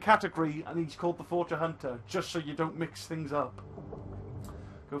engineering category, and he's called the Vorcha Hunter, just so you don't mix things up.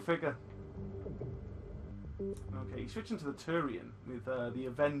 Go figure. Okay, he's switching to the Turian with the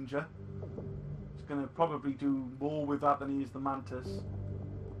Avenger. He's going to probably do more with that than he is the Mantis.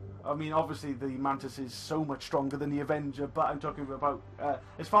 I mean, obviously the Mantis is so much stronger than the Avenger, but I'm talking about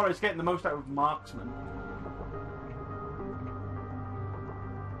as far as getting the most out of Marksman.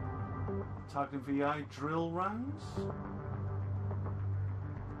 Targeting VI drill rounds.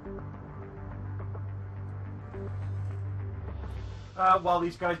 While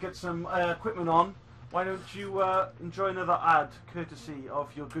these guys get some equipment on, why don't you enjoy another ad courtesy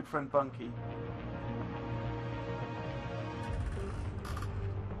of your good friend Bwnci.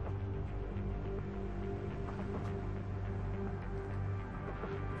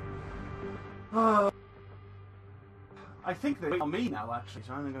 I think they're on me now, actually,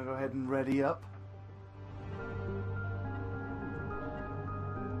 so I'm going to go ahead and ready up.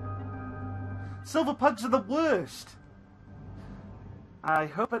 Silver pugs are the worst. I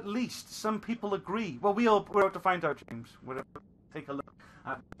hope at least some people agree. Well, we're out to find out, James. We'll take a look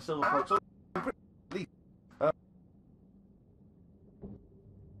at silver pugs. So, at least, a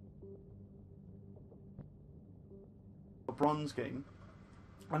bronze game.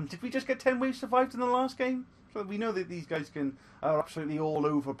 And did we just get 10 waves survived in the last game? So we know that these guys are absolutely all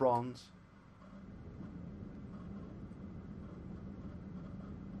over bronze.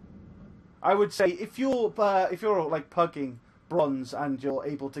 I would say if you're like pugging bronze and you're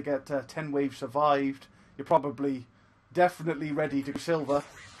able to get 10 waves survived, you're probably definitely ready to go silver.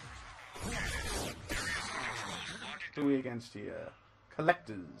 Who are we against here?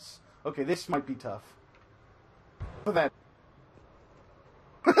 Collectors. Okay, this might be tough. For them.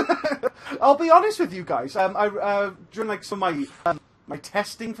 I'll be honest with you guys. During like some of my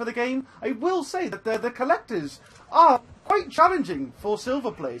testing for the game, I will say that the collectors are quite challenging for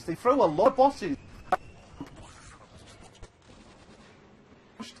silver players. They throw a lot of bosses.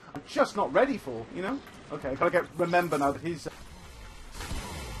 I'm just not ready for, you know. Okay, I gotta remember now that his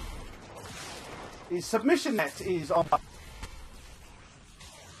submission net is on.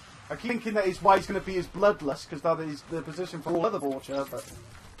 I keep thinking that is why he's going to be his bloodlust, because that is the position for all other Vorcha, but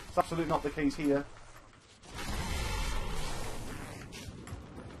it's absolutely not the case here.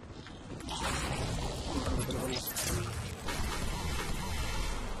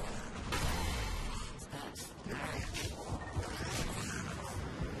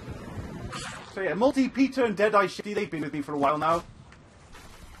 So yeah, Multi-Peter and Deadeye Shitty, they've been with me for a while now.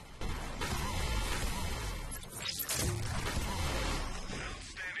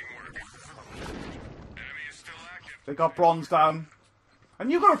 They got bronze down.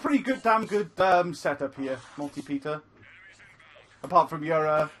 And you've got a pretty good, damn good setup here, Multi-Peter. Apart from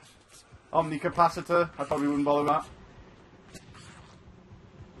your omnicapacitor, I probably wouldn't bother with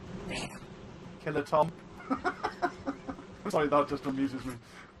that. Killer Tom. I'm sorry, that just amuses me.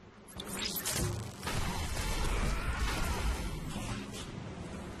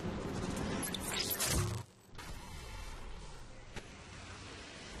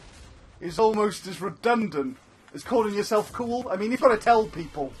 Is almost as redundant as calling yourself cool. I mean, you've got to tell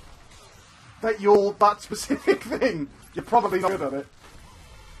people that you're that specific thing. You're probably not good at it.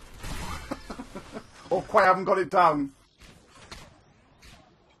 Or quite haven't got it down.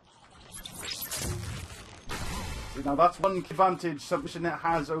 Now that's one advantage Submission Net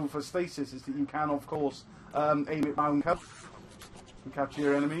has over Stasis, is that you can, of course, aim it down and capture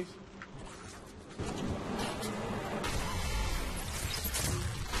your enemies.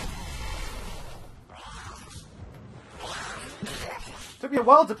 Took me a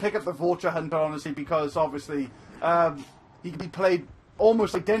while to pick up the Vulture Hunter, honestly, because obviously he can be played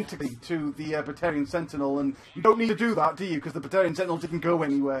almost identically to the Batarian Sentinel, and you don't need to do that, do you? Because the Batarian Sentinel didn't go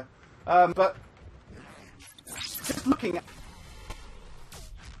anywhere. But just looking at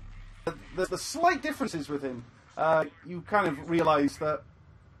the slight differences with him, you kind of realise that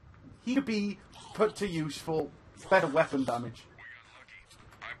he could be put to use for better weapon damage.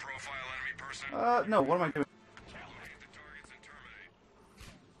 No, what am I doing?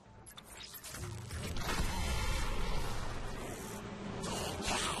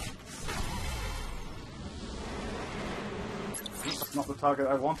 That's not the target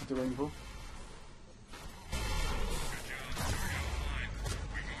I wanted to aim for.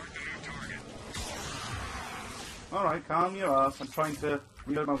 Alright, calm your ass. I'm trying to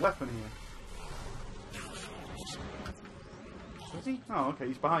reload my weapon here. Is he? Oh, okay,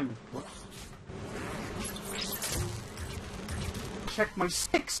 he's behind me. What? Check my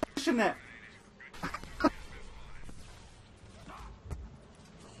 6 net.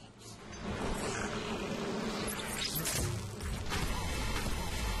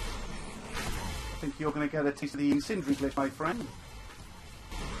 I think you're going to get a taste of the incendiary glitch, my friend.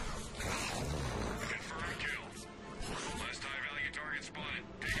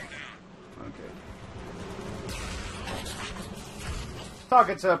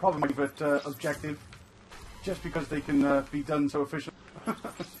 Targets are probably my favourite objective, just because they can be done so efficiently.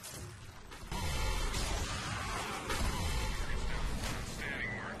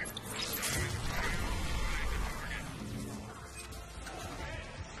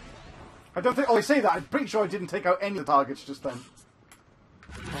 I don't think. Oh, I say that. I'm pretty sure I didn't take out any of the targets just then.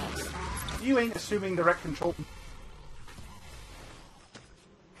 You ain't assuming direct control.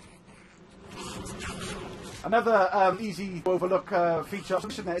 Another easy to overlook feature of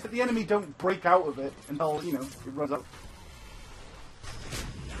Submission Net is that the enemy don't break out of it until, you know, it runs out.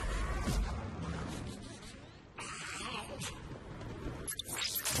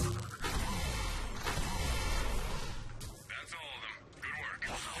 That's all of them. Good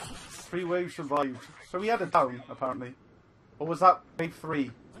work. 3 waves survived. So we had a down, apparently. Or was that wave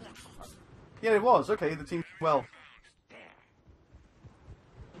 3? Yeah, it was. Okay, the team well.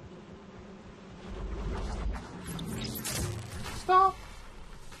 Stop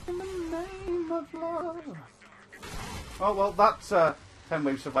in the name of love. Oh, well, that's 10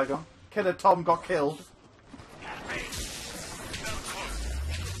 waves survived on. Killer Tom got killed.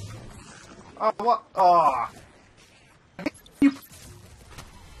 Oh, what? Oh. You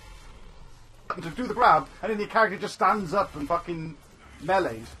to do the grab, and then your character just stands up and fucking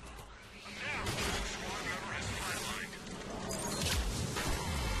melees.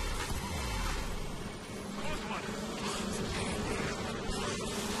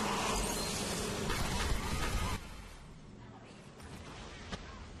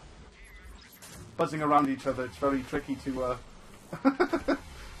 Buzzing around each other, it's very tricky to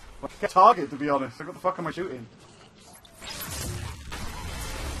get target, to be honest. Like, what the fuck am I shooting?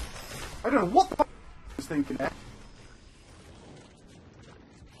 I don't know what the fuck I was thinking there.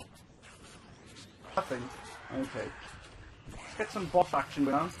 Nothing. Okay. Let's get some boss action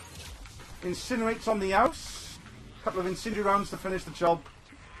going on. Incinerates on the house. A couple of incendiary rounds to finish the job.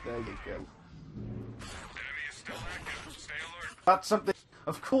 There you go. Enemy is still active. Stay alert. That's something,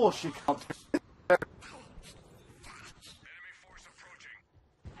 of course, you can't do. Enemy force approaching.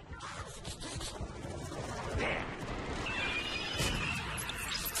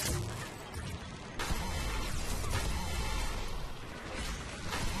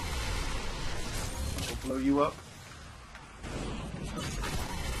 I'll blow you up.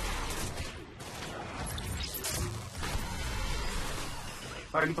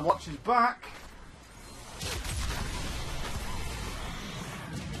 I need to watch his back.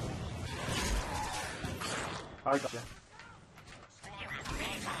 I got you. Squad member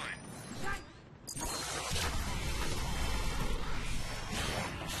online.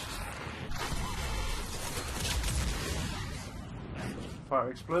 Fire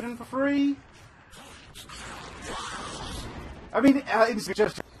explosion for free. I mean, it's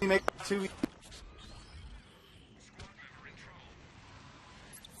just to make it too.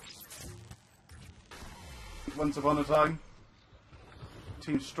 Once upon a time.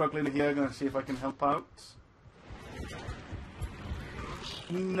 Team's struggling here, gonna see if I can help out.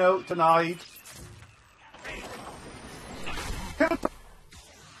 No, denied.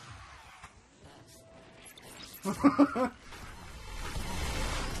 The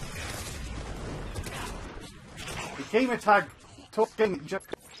gamer tag talking just.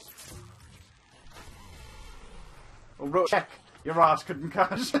 Oh, check. Your ass couldn't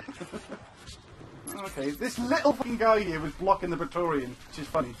cash. Okay, this little fucking guy here was blocking the Praetorian, which is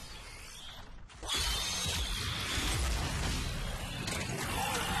funny.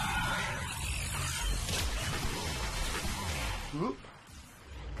 Whoop.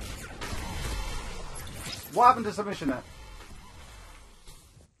 What happened to submission net?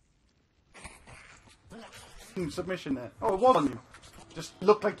 Submission net. Oh, it was on you. Just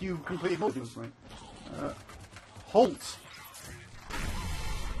looked like you completely ignored it, right? Halt.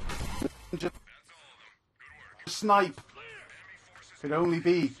 Just snipe. Could only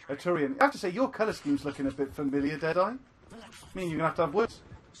be a Turian. I have to say, your colour scheme's looking a bit familiar, Deadeye. I mean, you're going to have words.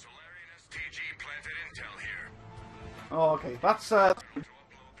 Solarian STG planted intel here. Oh, okay. That's, To upload the data.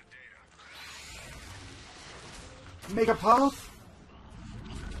 Mega path.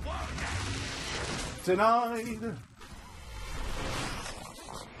 Denied.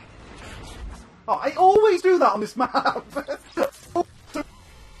 Oh, I always do that on this map.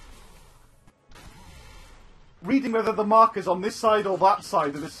 Reading whether the marker's on this side or that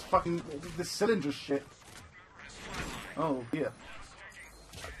side of this fucking this cylinder shit. Oh dear.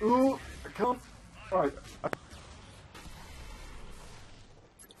 Ooh, I can't. Right.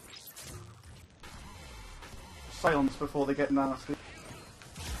 Silence before they get nasty.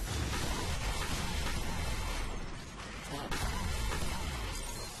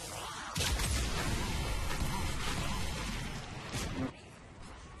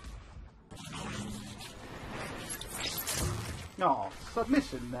 Oh,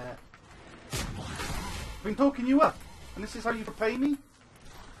 submission there. Been talking you up, and this is how you repay me?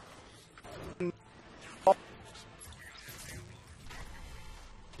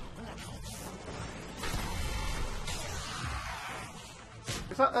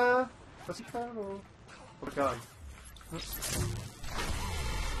 Is that, a fair or a guy?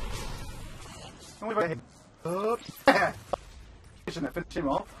 I'm gonna him. Yeah! Finish him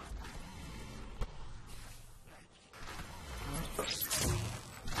off.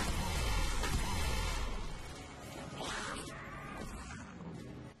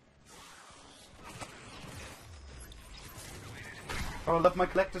 Oh, I love my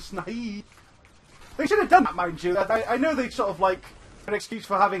collector snipe. They should have done that, mind you. I know they sort of like an excuse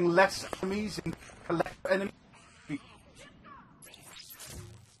for having less enemies in collect enemies.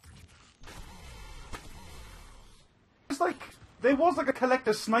 It's like there was like a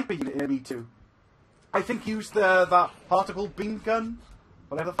collector sniper unit in ME2. I think used that particle beam gun,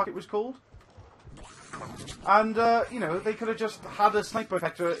 whatever the fuck it was called. And you know, they could have just had a sniper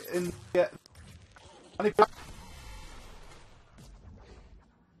effector in. Yeah, and it,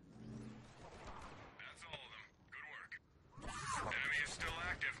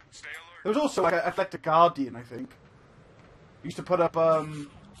 there was also like a collector guardian, I think. Used to put up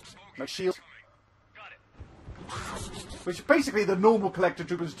like shield, which basically the normal collector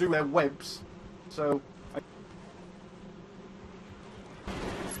troopers do their webs. So.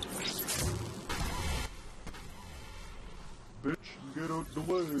 Bitch, get out the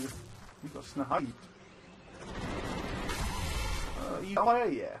way. You got sniped.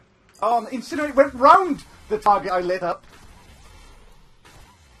 Yeah. Oh, Incinerate went round the target I lit up.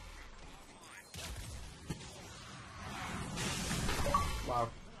 Wow.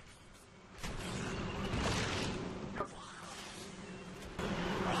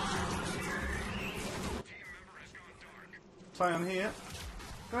 Try on here.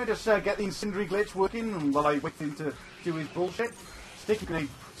 Can I just get the incendiary glitch working while I wait for him to do his bullshit? Sticky grenade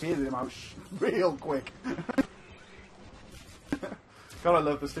tears him out real quick. God, I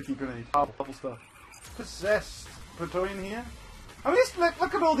love the sticky grenade. Powerful stuff. Possessed Praetorian here. I mean,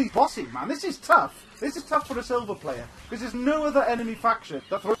 look at all these bosses, man. This is tough. This is tough for a silver player because there's no other enemy faction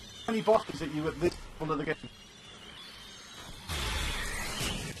that throws any bosses at you at this level of the game.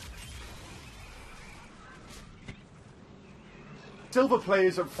 Silver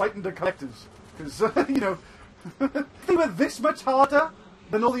players are fighting the collectors because you know If they were this much harder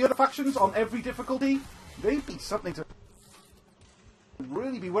than all the other factions on every difficulty, they'd be something to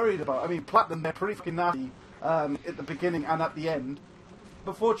really be worried about. I mean, Platinum, they're pretty fucking nasty at the beginning and at the end.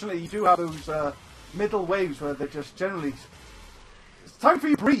 But fortunately, you do have those middle waves where they're just generally... It's time for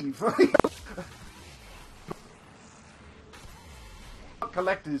you to breathe.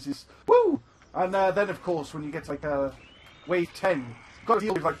 Collectors is... Woo! And then, of course, when you get to, like, wave 10, you've got to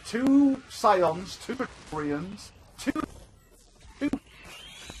deal with, like, 2 Scions, 2 Praetorians, 2...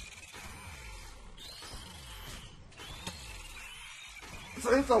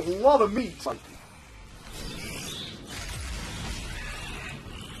 It's a lot of meat. Like.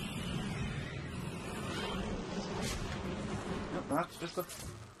 Yep, that's just a...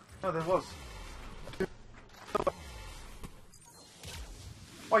 Oh, there was.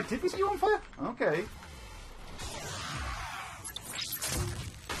 Why, did we see you on fire? Okay.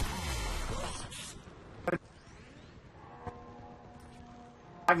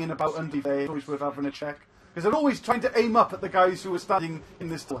 Hanging about under there, always worth having a check. Because they're always trying to aim up at the guys who are standing in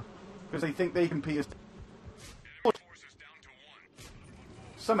this tower. Because they think they can pierce.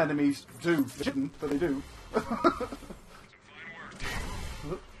 Some enemies do. They shouldn't, but they do.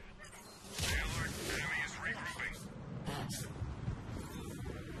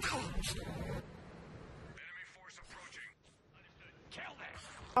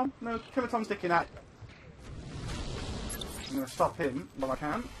 Oh, no, Kiloton's sticking at. I'm going to stop him while I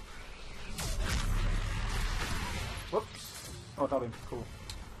can. Whoops. Oh, I got him. Cool.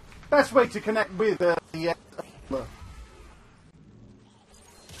 Best way to connect with the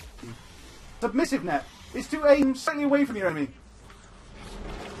submissive net is to aim slightly away from your enemy.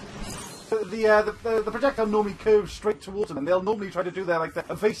 The projectile normally curves straight towards them, and they'll normally try to do their like the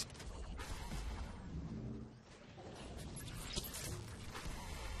evasive.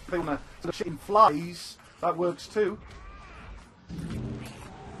 They want to sort of shit in flies. That works too.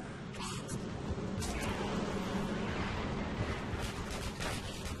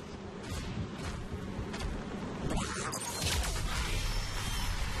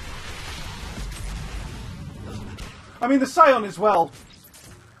 I mean, the Scion as well.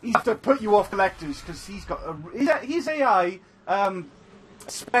 He's have to put you off collectors because he's got his AI,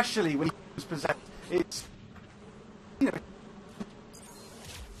 especially when he was possessed. It's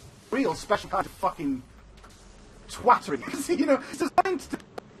real special kind of fucking twattery. It's designed to.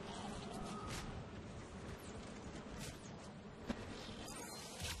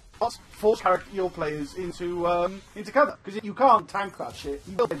 Force your players into cover because you can't tank that shit.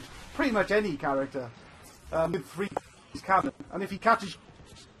 You build pretty much any character with 3 cannon, and if he catches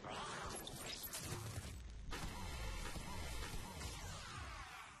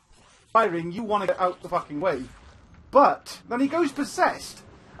firing, you want to get out the fucking way. But then he goes possessed,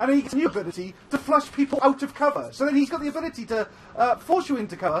 and then he gets a new ability to flush people out of cover. So then he's got the ability to force you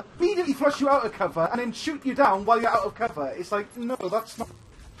into cover, immediately flush you out of cover, and then shoot you down while you're out of cover. It's like, no, that's not.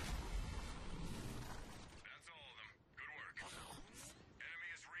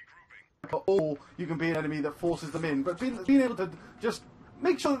 Or you can be an enemy that forces them in, but being able to just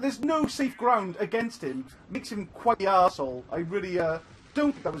make sure that there's no safe ground against him makes him quite the arsehole. I really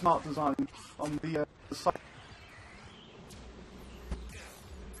don't think that was smart design on the side.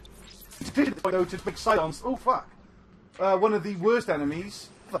 Though, to make Scions, oh fuck, one of the worst enemies.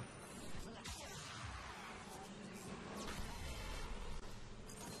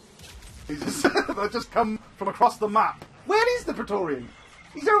 They just come from across the map. Where is the Praetorian?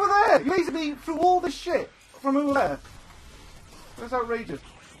 He's over there! You lasered me through all this shit from over there. That's outrageous.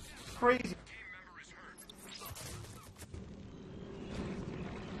 It's crazy.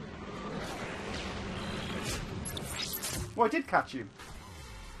 Well, I did catch you.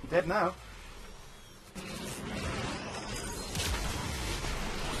 You're dead now.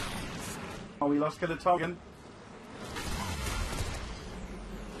 Oh, we lost Killer Tom again.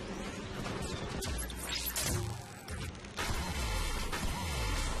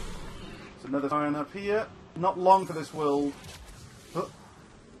 Another Scion up here. Not long for this world. Oh.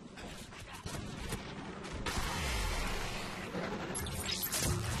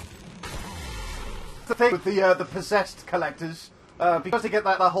 The thing with the possessed collectors, because they get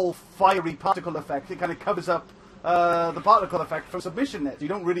that whole fiery particle effect, it kind of covers up the particle effect from submission nets. You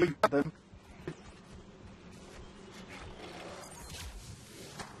don't really get them.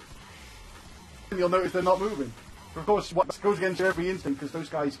 You'll notice they're not moving. But of course, what goes against your every instinct, because those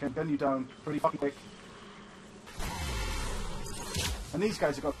guys can gun you down pretty fucking quick. And these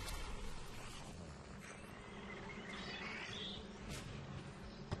guys have got...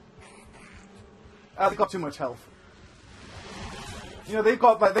 they've got too much health. They've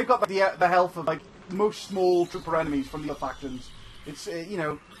got the health of like most small trooper enemies from the other factions. It's, you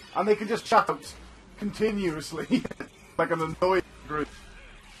know, and they can just chat out continuously like an annoying group.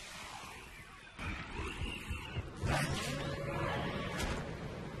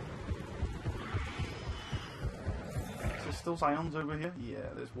 Is there still Scions over here? Yeah,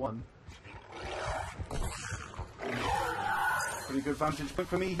 there's one. Pretty good vantage point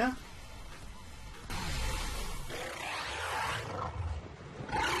for me here.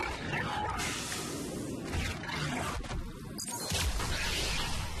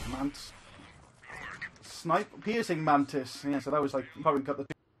 Mant. Snipe. Piercing mantis. Yeah, so that was like, you probably got the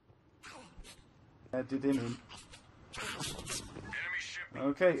did in him.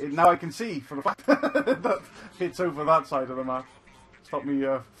 Okay, now I can see for the fact that hits over that side of the map. Stop me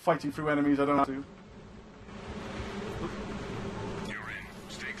fighting through enemies I don't have to. You're in.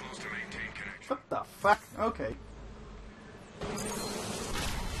 Stay close to maintain connection. What the fuck? Okay.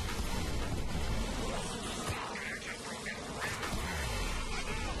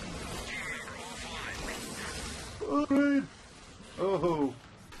 Oh, great. Oh,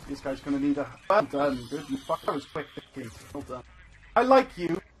 this guy's gonna need a... Well done. Good. Fuck, that was quick thinking. Well done. I like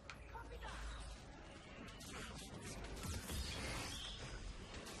you.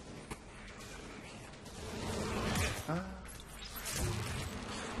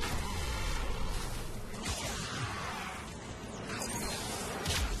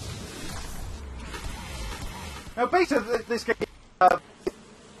 Now, basically, this game,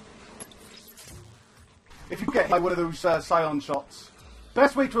 if you get hit by one of those Scion shots,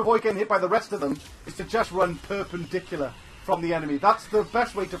 best way to avoid getting hit by the rest of them is to just run perpendicular from the enemy. That's the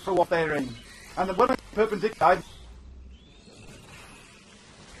best way to throw off their aim. And then when I perpendicular,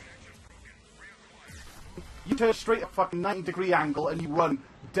 you turn straight at a fucking 90-degree angle and you run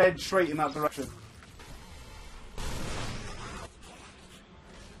dead straight in that direction.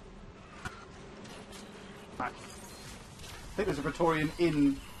 I think there's a Praetorian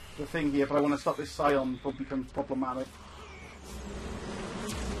in the thing here, but I want to stop this Scion before it becomes problematic.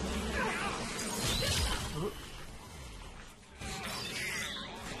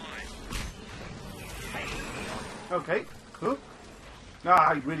 Okay, cool. Ah,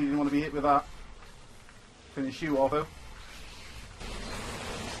 I really didn't want to be hit with that. Finish you off, though.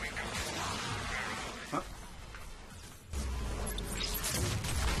 Huh?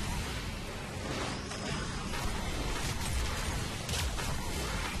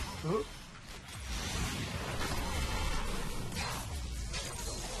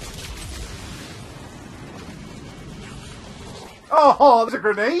 Oh, there's a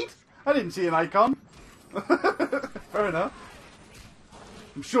grenade? I didn't see an icon. Fair enough.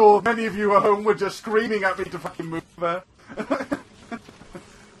 I'm sure many of you at home were just screaming at me to fucking move there.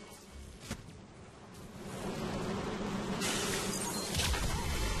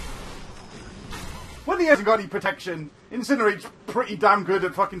 When he hasn't got any protection, Incinerate's pretty damn good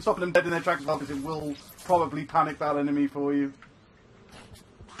at fucking stopping them dead in their tracks as well, because it will probably panic that enemy for you.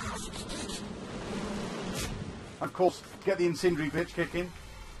 Of course, get the incendiary glitch kicking.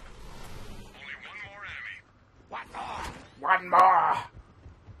 Only one more enemy. One more!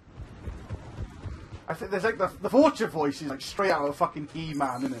 I think there's like the Fortune voice is like straight out of fucking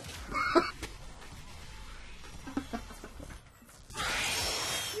He-Man, isn't it?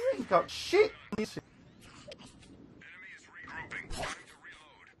 You ain't got shit. Enemy is regrouping. Time to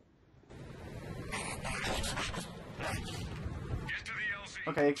reload. Get to the LZ.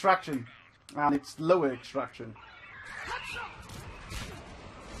 Okay, extraction. And it's lower extraction.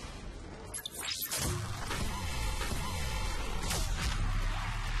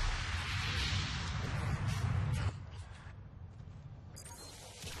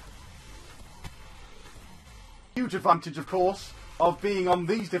 Huge advantage, of course, of being on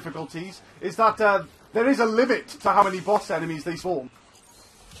these difficulties is that there is a limit to how many boss enemies they spawn.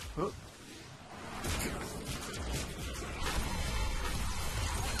 Oh.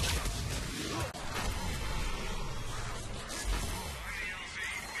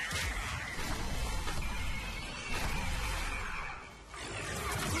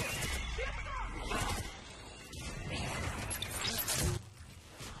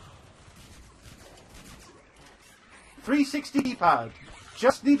 .360 pad.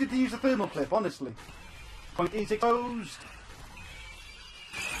 Just needed to use a thermal clip, honestly. Point is exposed.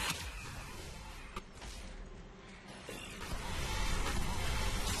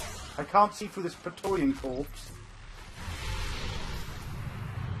 I can't see through this Praetorian corpse.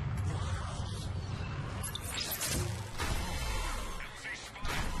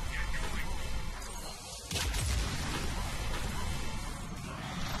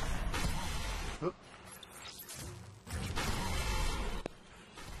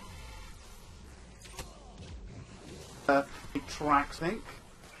 tracks, I think.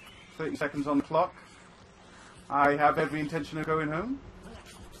 30 seconds on the clock. I have every intention of going home.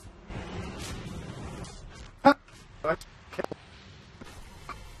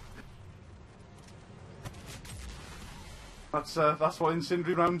 That's what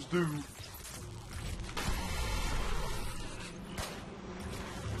incendiary rounds do.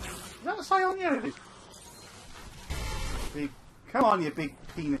 Is that a Scion? Yeah, it is. Big, come on, you big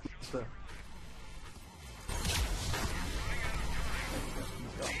peanut monster.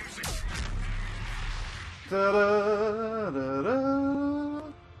 Da da da da.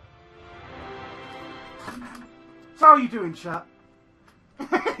 So how are you doing, chat?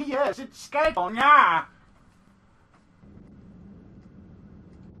 Yes, it's Skype, yeah.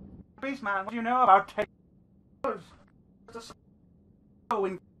 Beastman, what do you know about tattoos?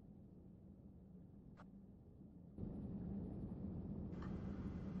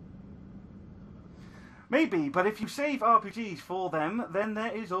 Maybe, but if you save RPGs for them, then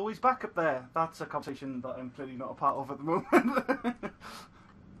there is always backup there. That's a conversation that I'm clearly not a part of at the moment.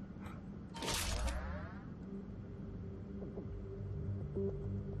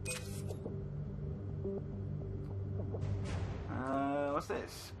 What's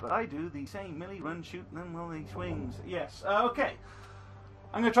this? But I do the same melee run, shoot, and then while he swings. Yes, okay.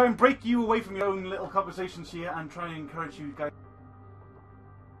 I'm going to try and break you away from your own little conversations here and try and encourage you guys to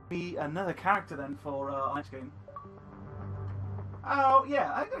be another character then for our next game. Oh,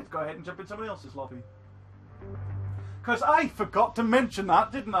 yeah, I'm going to go ahead and jump in somebody else's lobby. Because I forgot to mention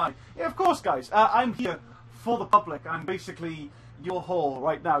that, didn't I? Yeah, of course, guys. I'm here for the public. I'm basically your whore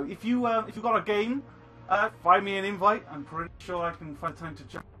right now. If you've got a game, find me an invite. I'm pretty sure I can find time to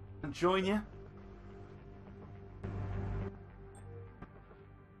jump and join you.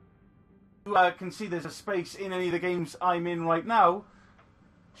 You can see there's a space in any of the games I'm in right now.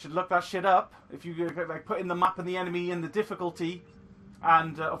 Should look that shit up. If you like, put in the map and the enemy and the difficulty,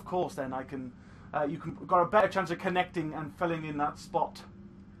 and of course, then I can. You can got a better chance of connecting and filling in that spot.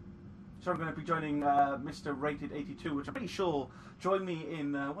 So I'm going to be joining Mr. Rated 82, which I'm pretty sure joined me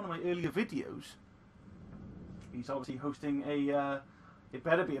in one of my earlier videos. He's obviously hosting a. It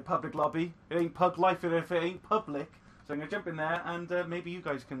better be a public lobby. It ain't Pug Life if it ain't public. So I'm going to jump in there, and maybe you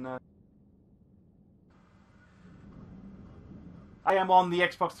guys can. I am on the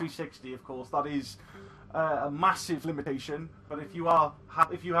Xbox 360, of course. That is a massive limitation. But if you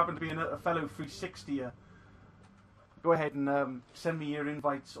happen to be a fellow 360er, go ahead and send me your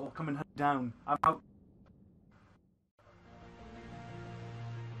invites or come and hunt down. I'm out.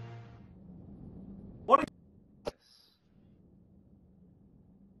 What?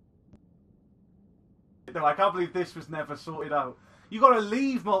 No, I can't believe this was never sorted out. You got to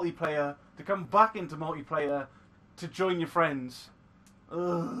leave multiplayer to come back into multiplayer to join your friends.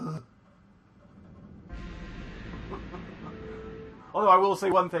 Ugh. Although I will say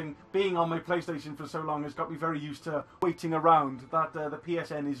one thing, being on my PlayStation for so long has got me very used to waiting around. That the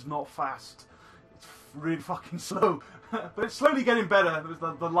PSN is not fast. It's really fucking slow. But it's slowly getting better. It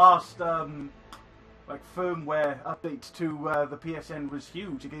was the last like firmware update to the PSN was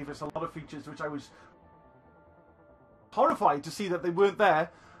huge. It gave us a lot of features which I was horrified to see that they weren't there.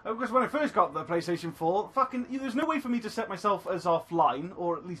 Because when I first got the PlayStation 4, there's no way for me to set myself as offline,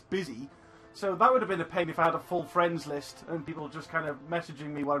 or at least busy. So that would have been a pain if I had a full friends list and people just kind of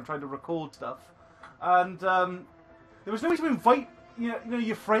messaging me while I'm trying to record stuff. And there was no way to invite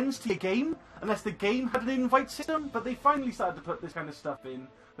your friends to your game unless the game had an invite system. But they finally started to put this kind of stuff in.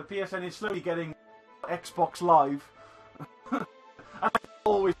 The PSN is slowly getting Xbox Live. And I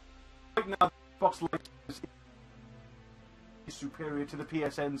always right now Xbox Live is superior to the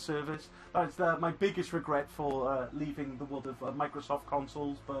PSN service. That's my biggest regret for leaving the world of Microsoft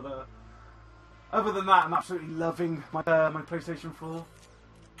consoles. But other than that, I'm absolutely loving my PlayStation 4.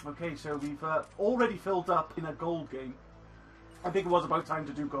 Okay, so we've already filled up in a gold game. I think it was about time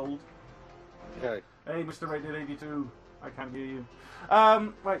to do gold. Okay. Hey, Mr. Rated 82. I can't hear you.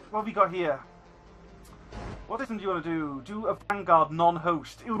 Right, what have we got here? What system do you want to do? Do a Vanguard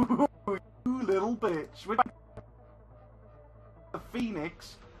non-host. Ooh, you little bitch. The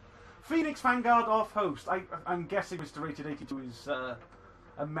Phoenix Vanguard off host. I'm guessing Mr. Rated 82 is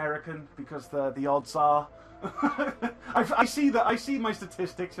American because the odds are. I see my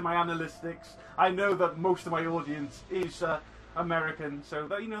statistics and my analytics. I know that most of my audience is American, so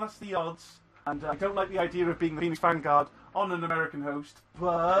that's the odds. And I don't like the idea of being the Phoenix Vanguard on an American host,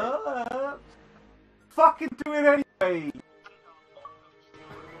 but fucking do it anyway.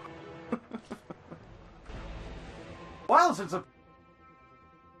 Well, since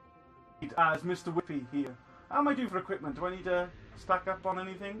as Mr. Whippy here. How am I doing for equipment? Do I need to stack up on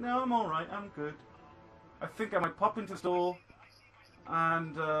anything? No, I'm alright, I'm good. I think I might pop into the store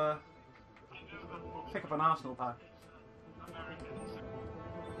and pick up an Arsenal pack.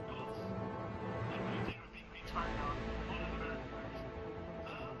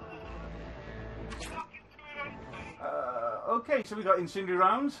 Okay, so we got incendiary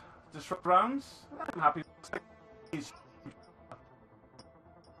rounds, disrupt rounds. I'm happy.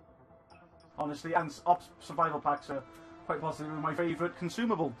 Honestly, and ops survival packs are quite possibly my favourite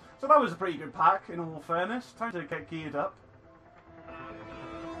consumable. So that was a pretty good pack, in all fairness. Time to get geared up.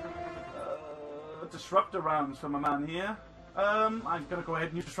 Disruptor rounds for my man here. I'm going to go ahead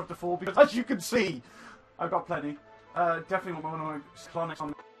and use Disruptor 4 because, as you can see, I've got plenty. Definitely want one of my Clonics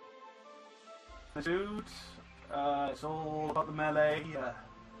on the dude. It's all about the melee.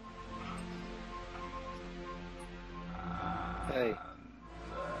 Hey.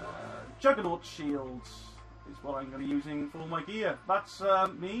 Juggernaut shields is what I'm going to be using for my gear. That's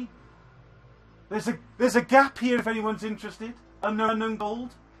me. There's a gap here if anyone's interested. Unknown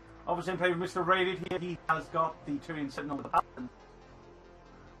gold. Obviously I'm playing with Mr. Rated here. He has got the Tyrian Sentinel with the Paladin.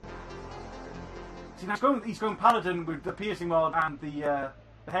 See, now he's going Paladin with the piercing mod and the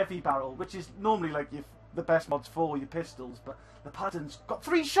heavy barrel, which is normally like the best mods for your pistols, but the Paladin's got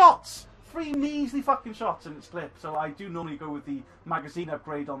 3 shots! 3 measly fucking shots in its clip, so I do normally go with the magazine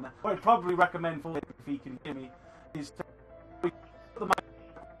upgrade on there. What I'd probably recommend for him, if he can hear me, is to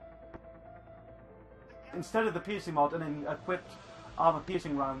instead of the piercing mod and then equipped armor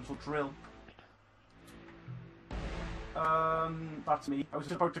piercing rounds or drill. That's me. I was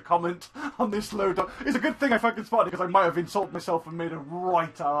just about to comment on this load. It's a good thing I fucking spotted because I might have insulted myself and made a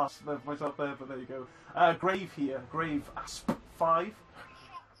right ass of myself there, but there you go. Grave here. Grave Asp 5.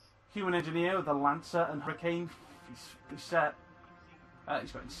 Human Engineer with the Lancer and Hurricane. He's set.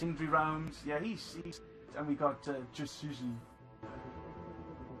 He's got incendiary rounds. Yeah, he's and we got just Susan.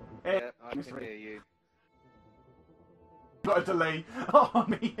 Yeah, I can hear you. Got a delay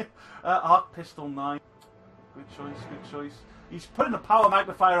on me. Arc Pistol 9. Good choice, good choice. He's putting a power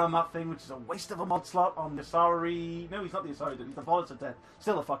magnifier on that thing, which is a waste of a mod slot on the Asari. No, he's not the Asari, he's the Bullets of Death.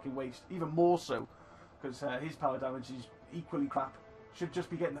 Still a fucking waste, even more so. Because his power damage is equally crap. Should just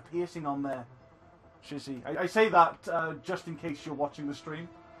be getting the piercing on there. Shizzy. I say that just in case you're watching the stream.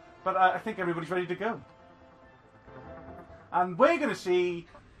 But I think everybody's ready to go. And we're going to see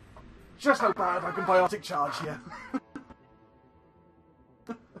just how bad I can biotic charge here.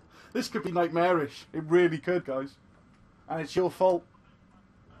 This could be nightmarish. It really could, guys. And it's your fault.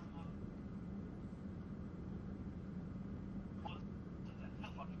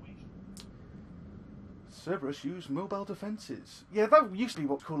 Cerberus used mobile defences. Yeah, that used to be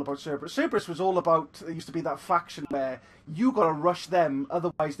what's cool about Cerberus. Cerberus was all about, there used to be that faction where you got to rush them,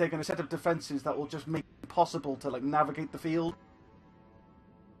 otherwise they're going to set up defences that will just make it possible to like navigate the field.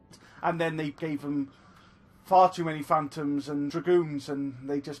 And then they gave them far too many Phantoms and Dragoons, and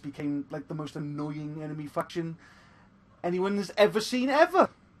they just became like the most annoying enemy faction anyone has ever seen ever.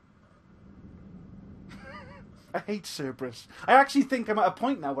 I hate Cerberus. I actually think I'm at a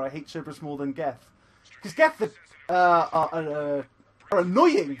point now where I hate Cerberus more than Geth. Because Geth are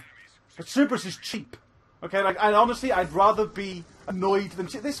annoying, but Cerberus is cheap. Okay, like, and honestly, I'd rather be annoyed than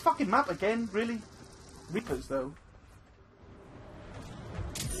cheap. This fucking map again, really? Reapers, though.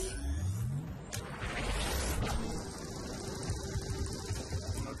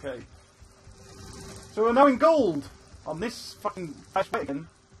 Okay. So we're now in gold on this fucking flashback again.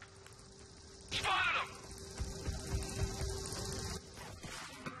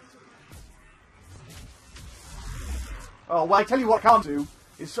 Oh, well, I tell you what I can't do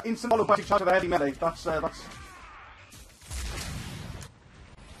is instant automatic charge of the heavy melee. That's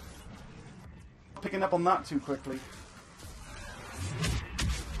picking up on that too quickly.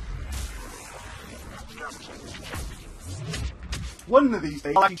 One of these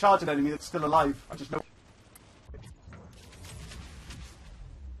days, I'll actually charge an enemy that's still alive. I just know.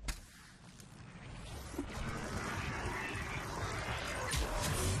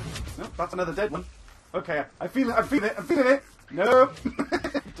 Nope, that's another dead one. Okay, I feel it, I'm feeling it! Nope!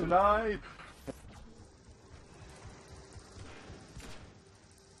 Denied!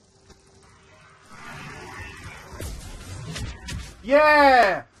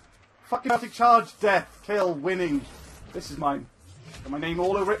 Yeah! Fucking automatic charge, death, kill, winning. This is mine. Got my name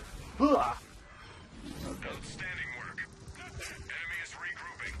all over it. Okay. Outstanding work. Enemy is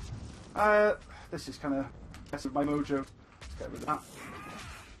regrouping. This is kind of messing with my mojo. Let's get rid of that.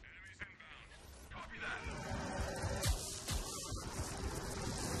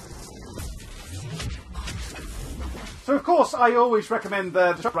 So of course I always recommend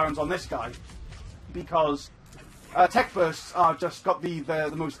the shot rounds on this guy because tech bursts are just got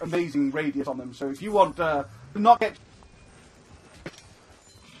the most amazing radius on them. So if you want to not get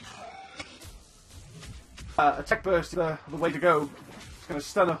a tech burst, the way to go. It's going to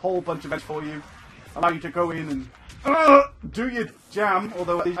stun a whole bunch of enemies for you, allow you to go in and do your jam.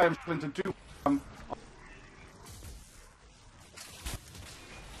 Although I am going to do.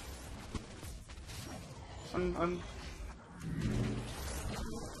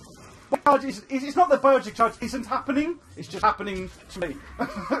 It's not that biologic charge isn't happening, it's just happening to me.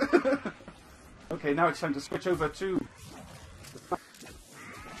 Okay, now it's time to switch over to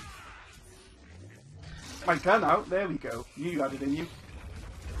my gun out. There we go. You had it in you.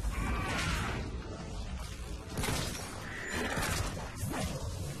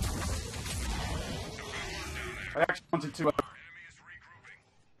 I actually wanted to.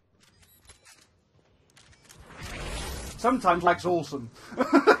 Sometimes lag's awesome.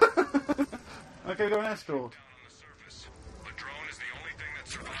 Okay, we're going escort. The drone is the only thing that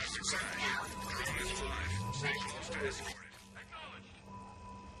survives the crash. Drone is alive. Stay close to escort it. Acknowledged.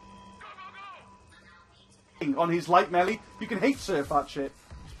 Go, go, go! On his light melee, you can hate surf that shit.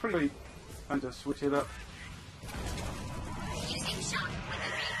 It's pretty. Time to switch it up.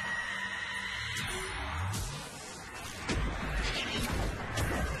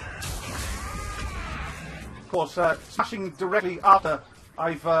 Of course, smashing directly after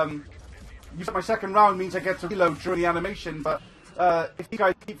I've used up my second round means I get to reload during the animation, but if you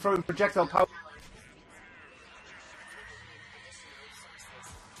guys keep throwing projectile power...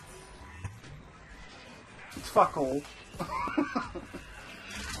 It's fuck all.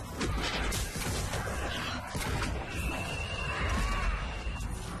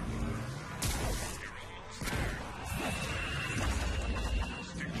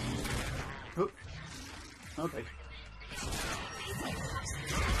 Okay.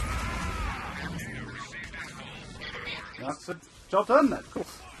 That's a job done then. Cool.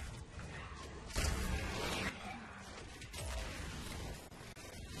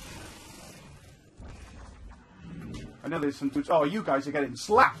 I know there's some dudes. Oh, you guys are getting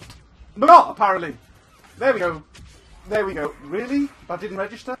slapped. No, not apparently. There we go. There we go. Really? That didn't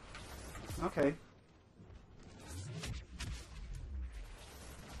register? Okay.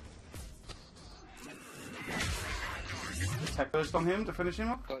 Tech burst on him to finish him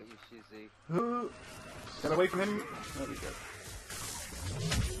up. Got you, Shizzy. Get away from him. There we go.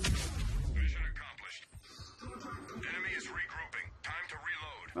 Mission accomplished. Enemy is regrouping. Time to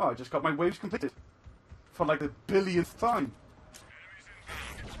reload. Oh, I just got my waves completed. For like the billionth time.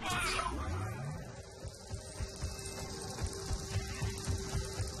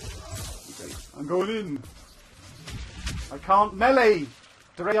 Okay, I'm going in. I can't melee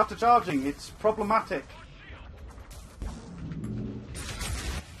directly after charging. It's problematic.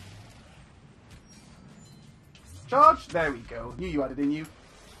 Charge? There we go. Knew you had it in you.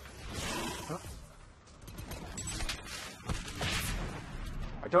 Huh?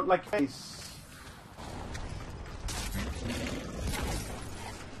 I don't like face.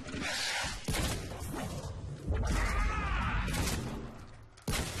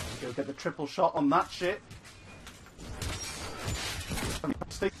 Go get the triple shot on that shit.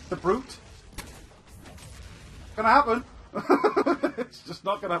 Stay the brute. It's gonna happen. It's just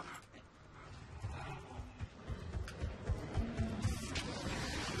not gonna.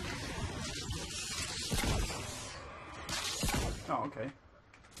 Oh, okay.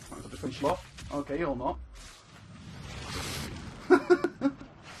 I'll just finish off. Okay, or not.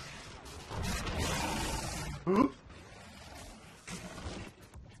 Ooh.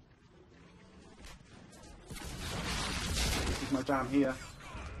 This is my jam here.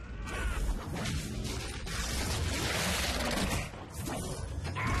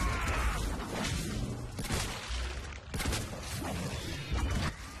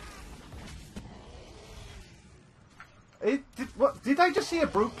 Did I just see a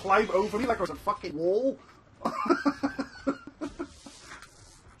brute climb over me like I was a fucking wall?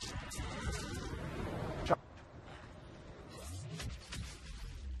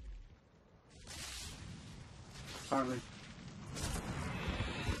 Apparently.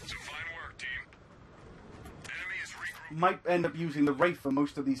 Some fine work, team. Enemy is regrouping. Might end up using the Wraith for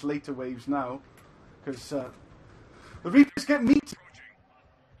most of these later waves now, because the Reapers get meat.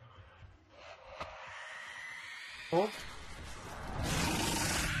 Oh.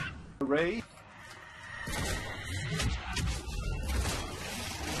 Ray.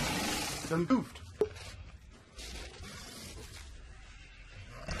 Done goofed.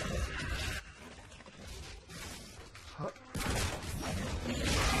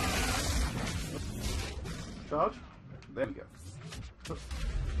 Charge. There we go.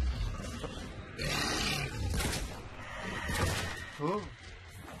 Oh.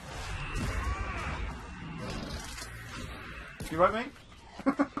 You right, mate?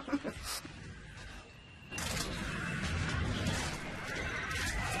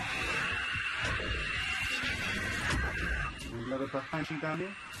 Another behind you down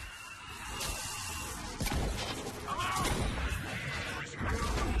here.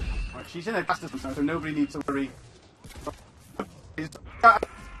 Right, she's in a gas distance now, so nobody needs to worry.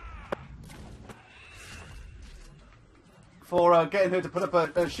 For getting her to put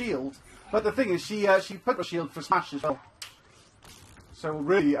up a shield, but the thing is, she put up a shield for smash as well. So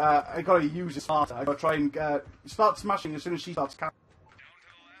really, I gotta use it smarter. I gotta try and start smashing as soon as she starts casting.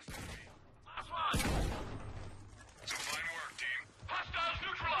 Fine work, team. Hostiles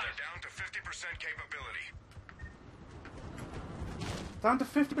neutralized. Down to 50% capability. Down to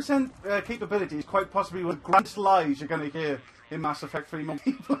 50% capability is quite possibly one of the grandest lies you're going to hear in Mass Effect 3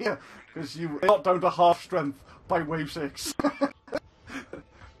 multiplayer, because you are not down to half strength by Wave 6.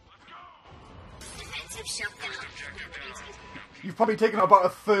 You've probably taken out about a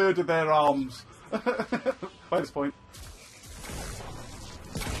third of their arms by this point.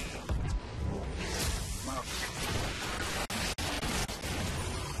 Wow.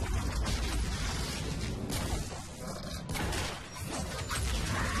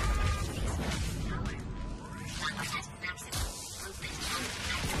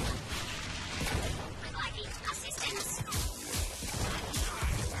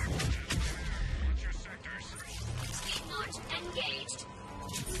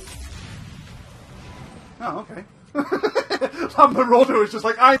 Oh, okay. That Marauder was just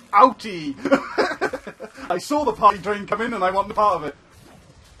like, I'm outie! I saw the party train come in and I want a part of it.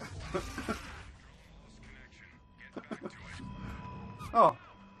 Oh.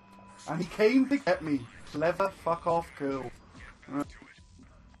 And he came to get me. Clever fuck off girl.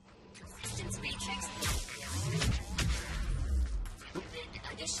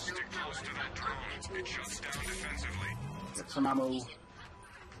 Get some ammo.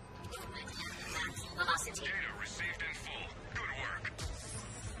 Data received in full. Good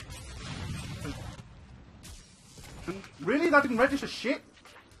work. Really? That didn't register shit?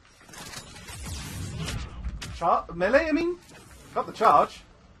 Melee, I mean? Got the charge.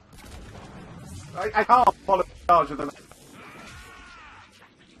 I can't follow the charge of the...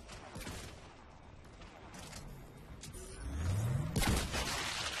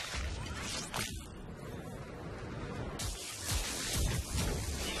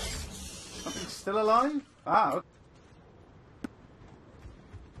 Something's still alive? Ah, okay.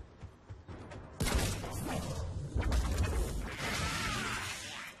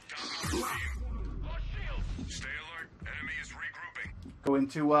 Stay alert. Enemy is regrouping. Go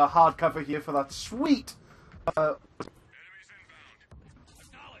into hard cover here for that sweet... Enemies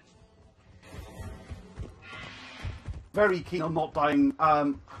inbound. very keen on not dying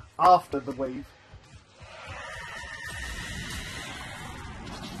after the wave.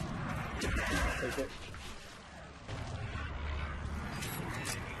 Take it.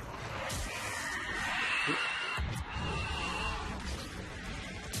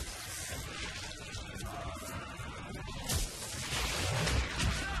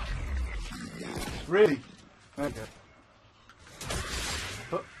 Really? Okay.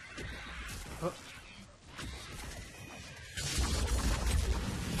 Huh. Huh.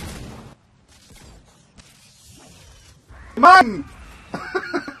 Man!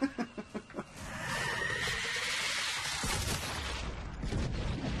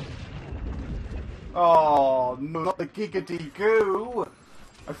 Oh, no, not the giggity goo!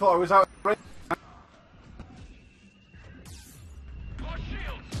 I thought I was out of range. More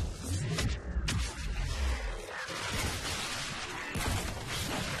shields.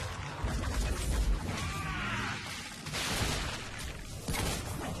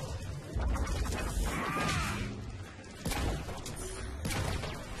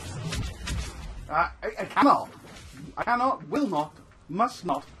 I cannot. I cannot, will not, must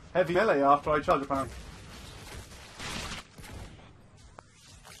not heavy melee after I charge apparently.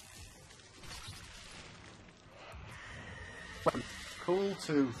 Cool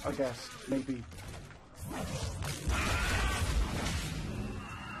too, I guess, maybe.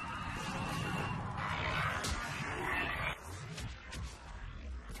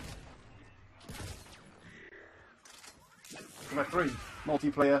 Number 3,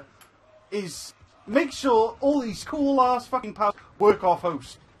 multiplayer, is make sure all these cool ass fucking powers work off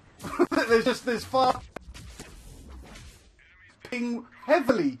host. there's far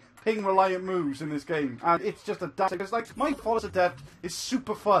heavily ping reliant moves in this game, and it's just a damn. It's like my Follows Adept is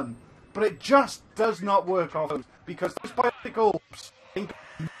super fun, but it just does not work off host because those biotic orbs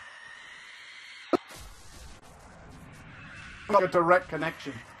got a direct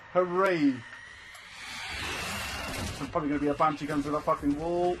connection. Hooray! There's probably going to be a Bwnci gun through that fucking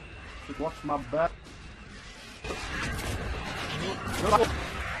wall. Should watch my back.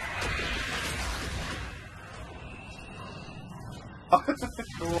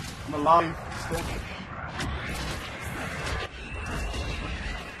 Cool. I'm alive still.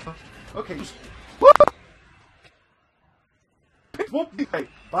 Okay. Woo! Okay,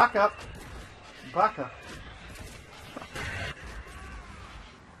 back up. Back up.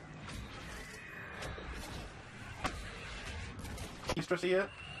 Mistress here.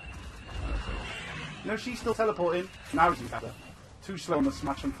 No, she's still teleporting. Now she's better. Too slow on the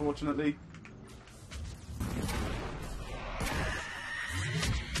smash, unfortunately.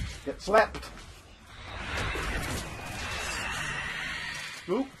 Get slapped.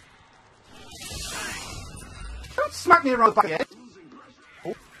 Ooh. Don't smack me around the back of the head.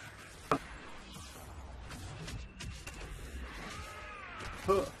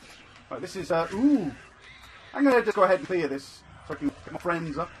 Oh. Right, this is, ooh. I'm gonna just go ahead and clear this so I can get my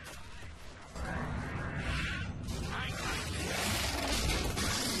friends up.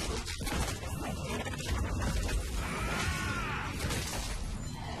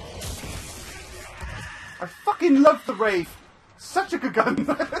 I fucking love the Wraith. Such a good gun.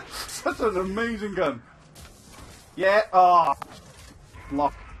 Such an amazing gun. Yeah, ah.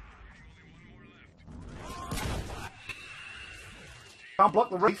 Block. Can't block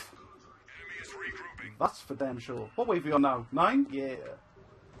the Wraith. That's for damn sure. What wave are we on now? 9? Yeah.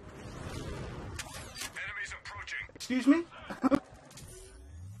 Enemies approaching. Excuse me?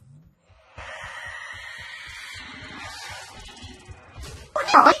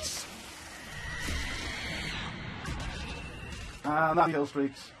 Nice! And that kill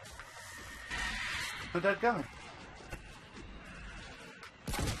streaks. A dead guy.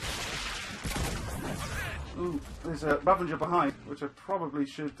 Ooh, there's a Bwnci behind, which I probably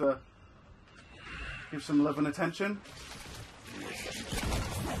should give some love and attention.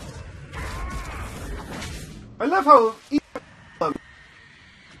 I love how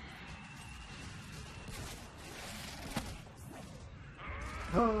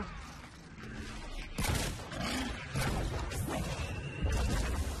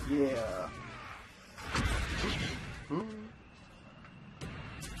yeah. Ooh.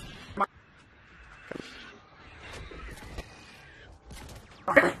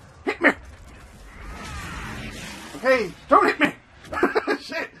 Hit me! Okay, don't hit me!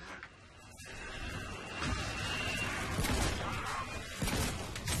 Shit!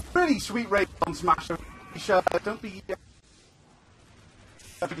 Really sweet rate on Smash. Don't be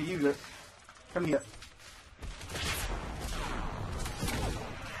happy to use it. Come here.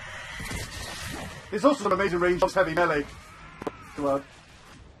 There's also some amazing range on heavy melee. Well.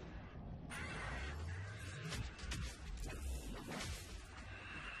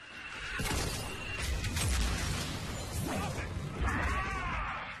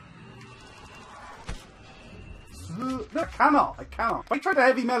 No, I cannot. I cannot. If I try to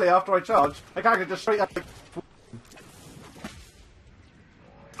heavy melee after I charge, I can't get just straight up.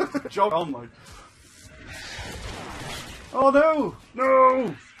 Jog on, like. Oh no!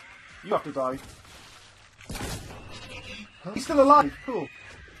 No! You have to die. He's still alive. Cool.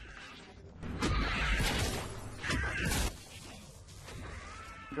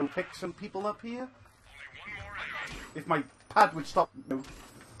 Go pick some people up here. If my pad would stop. No.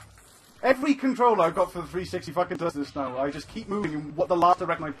 Every controller I've got for the 360 fucking does this now. I just keep moving in what the last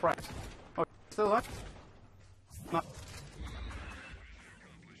direction I press. Oh, still alive? No. Enemy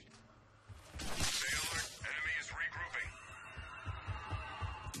is regrouping.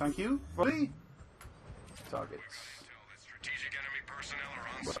 Thank you, buddy. Targets. Strategic enemy personnel are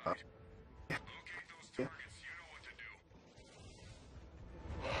on site. Locate those targets. You know what to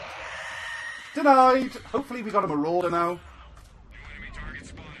do. Denied! Hopefully we got a Marauder now. New enemy target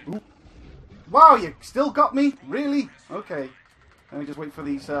spotted. Ooh. Wow, you still got me? Really? Okay. Let me just wait for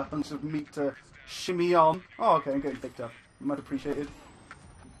these hunks of meat to shimmy on. Oh, okay, I'm getting picked up. Much appreciated.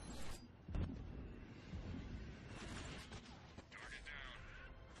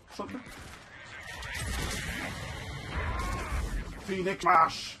 Something. Phoenix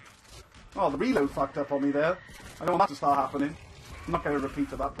Smash! Oh, the reload fucked up on me there. I don't want that to start happening. I'm not going to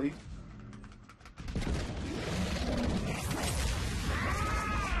repeat of that, please.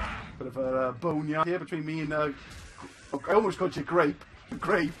 Bit of a Bwnci here between me and I almost called you Grape.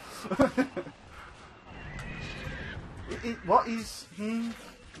 Grape. What is...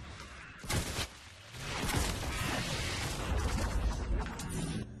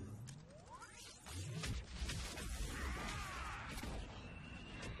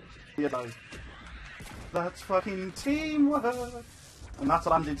 Yeah, no. That's fucking teamwork. And that's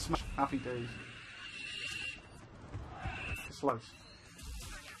landed smash. Happy days. Slice.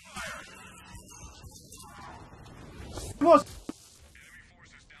 It was.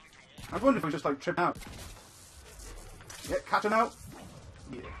 I was wondering if it was just like tripping out. Yeah, catching out.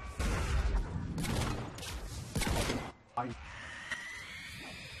 Yeah.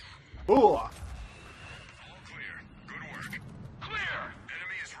 Oh. All clear. Good work. Clear!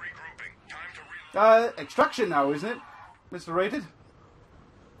 Enemy is regrouping. Time to reload. Extraction now, isn't it? Mr. Rated?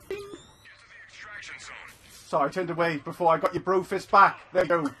 Get to the extraction zone. Sorry, I turned away before I got your bro fist back. There you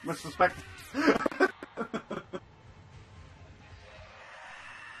go, much respect.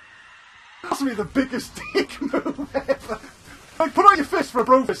 That's me the biggest dick move ever. Like, put out your fist for a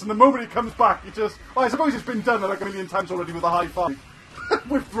bro fist, and the moment it comes back, you just... Well, I suppose it's been done like a million times already with a high five.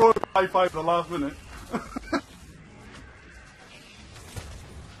 Withdraw the high five for the last minute.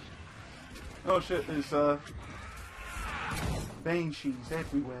 Oh shit, there's Bwncis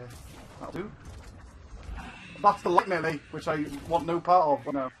everywhere. That'll do. That's the light melee, which I want no part of.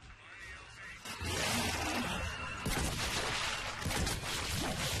 But no.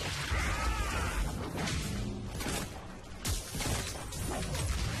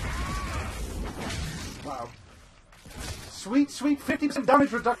 Wow. Sweet, sweet 50%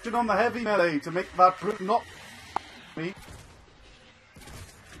 damage reduction on the heavy melee to make that brute not me.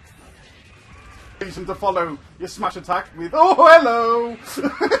 Reason to follow your smash attack with oh hello.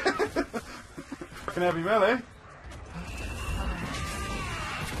 Fucking heavy melee.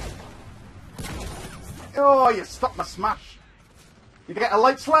 Oh, you stopped my smash. You get a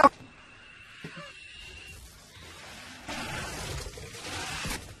light slam.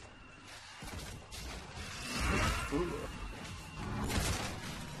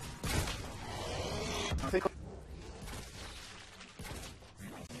 I think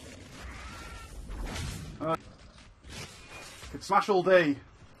could smash all day.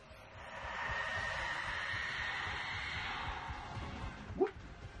 Whoop.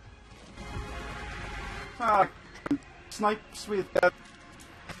 Snipes with the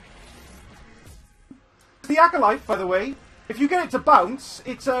Acolyte, by the way. If you get it to bounce,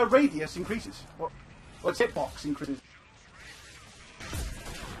 its radius increases. Well, its hitbox increases.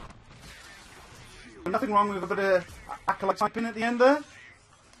 Nothing wrong with a bit of Acolyte sniping at the end there.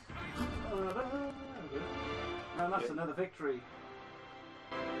 And that's another victory.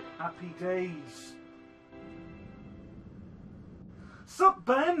 Happy days. Sup,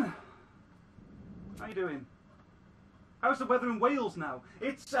 Ben? How you doing? How's the weather in Wales now?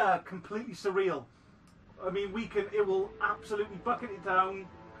 It's completely surreal. I mean, it will absolutely bucket it down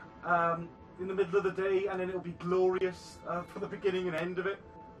in the middle of the day, and then it'll be glorious for the beginning and end of it.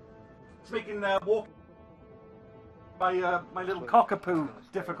 It's making walking my little cockapoo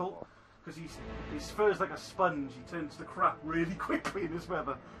difficult. Because his fur's like a sponge, he turns to crap really quickly in this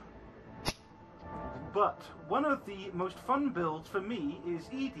weather. But one of the most fun builds for me is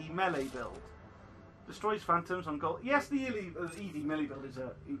ED melee build. Destroys phantoms on gold. Yes, the ED melee build is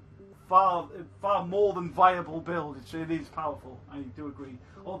a far more than viable build. It is powerful, I do agree.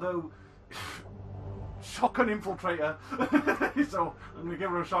 Although, shotgun infiltrator. So I'm going to give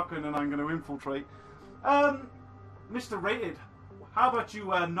her a shotgun and I'm going to infiltrate. Mr. Rated. How about you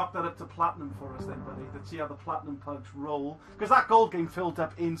knock that up to platinum for us then, buddy? Let's see how the platinum pugs roll. Because that gold game filled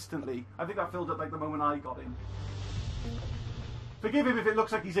up instantly. I think that filled up like the moment I got in. Forgive him if it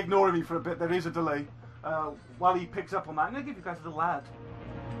looks like he's ignoring me for a bit. There is a delay. While he picks up on that, I'm going to give you guys a little ad.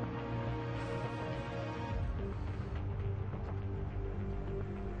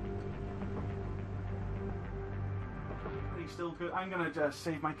 He's still good. I'm going to just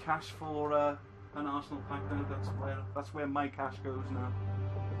save my cash for... an Arsenal pack now, that's where my cash goes now.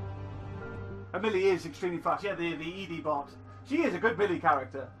 And Millie is extremely fast. Yeah, the ED bot. She is a good Millie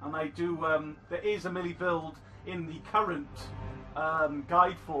character, and I do. There is a Millie build in the current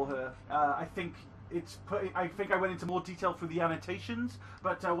guide for her. I think I think I went into more detail through the annotations,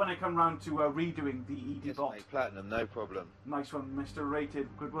 but when I come round to redoing the ED bot, mate, platinum, no problem. Nice one, Mr. Rated.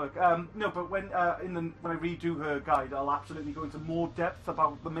 Good work. No, but when when I redo her guide, I'll absolutely go into more depth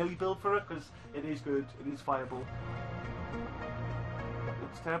about the melee build for her because it is good. It is viable.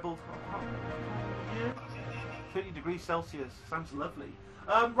 It's terrible. Yeah. 30 degrees Celsius. Sounds lovely.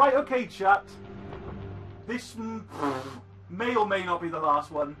 Right. Okay, chat. This may or may not be the last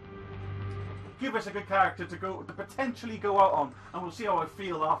one. Give us a good character to potentially go out on, and we'll see how I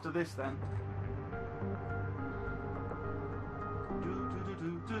feel after this then.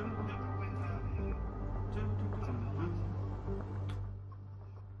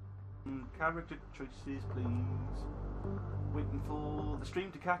 Character choices, please. Waiting for the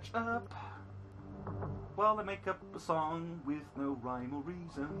stream to catch up. while I make up a song with no rhyme or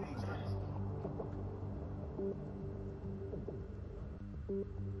reason.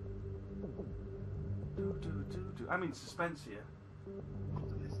 I'm in suspense here.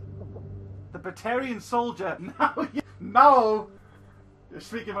 The Bwnci soldier. No! You're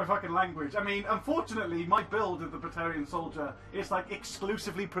speaking my fucking language. I mean, unfortunately, my build of the Bwnci soldier is like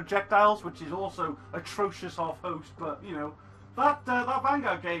exclusively projectiles, which is also atrocious off-host. But you know, that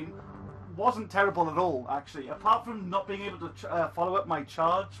Vanguard game wasn't terrible at all, actually. Apart from not being able to follow up my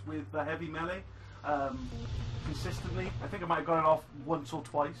charge with the heavy melee consistently. I think I might have got it off once or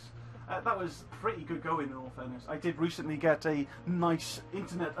twice. That was pretty good going, in all fairness. I did recently get a nice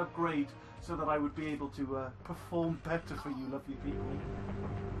internet upgrade so that I would be able to perform better for you lovely people.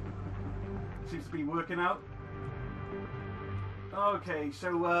 Seems to be working out. Okay,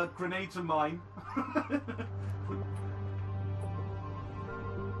 so grenades are mine.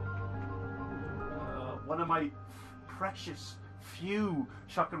 One of my precious few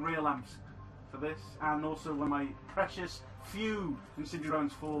shock and rail lamps for this, and also one of my precious few Incendiary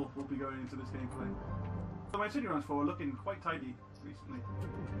Rounds 4 will be going into this gameplay. So my Incendiary Rounds 4 are looking quite tidy recently.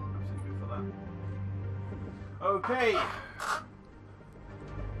 Absolutely good for that. Okay.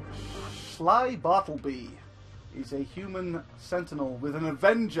 Sly Bartleby is a human sentinel with an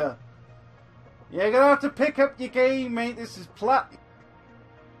Avenger. You're gonna have to pick up your game, mate. This is plat.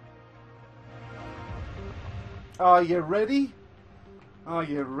 Are you ready? Are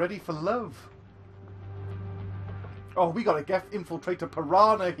you ready for love? Oh, we got a Geth Infiltrator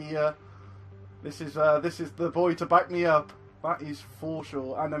Piranha here. This is the boy to back me up. That is for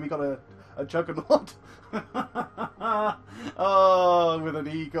sure. And then we got a Juggernaut. Oh, with an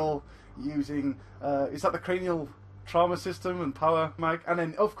eagle using is that the cranial trauma system and power mag? And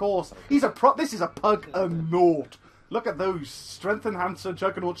then of course he's this is a PUG Naught. Look at those strength enhancer,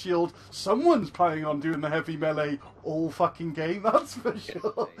 Juggernaut shield. Someone's planning on doing the heavy melee all fucking game, that's for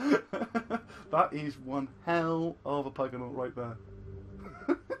sure. That is one hell of a Puggernaut right there.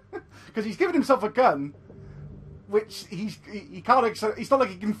 Because he's given himself a gun, which he can't. It's not like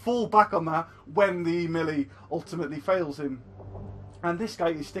he can fall back on that when the melee ultimately fails him. And this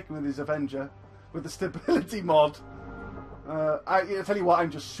guy is sticking with his Avenger with the stability mod. I tell you what,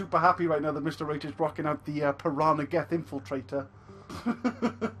 I'm just super happy right now that Mr. Rage is rocking out the Piranha Geth Infiltrator.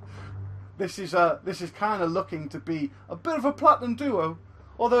 This is kind of looking to be a bit of a platinum duo.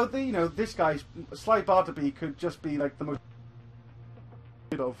 Although this guy's Sly Bartleby could just be like the most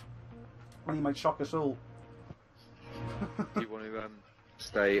of, and he might shock us all. Do you want to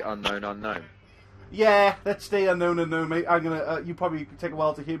stay unknown? Yeah, let's stay unknown, mate. I'm gonna. You probably take a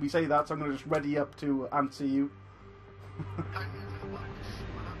while to hear me say that, so I'm gonna just ready up to answer you.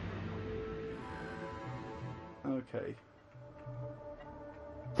 Okay.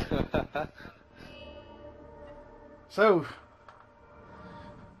 So,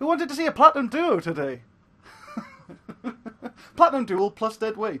 who wanted to see a platinum duo today? Platinum duel plus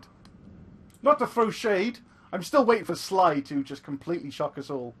dead weight. Not to throw shade, I'm still waiting for Sly to just completely shock us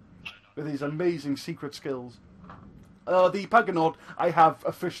all with his amazing secret skills. The Puggernaut, I have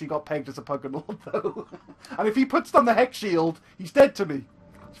officially got pegged as a Puggernaut, though. And if he puts on the Hex Shield, he's dead to me.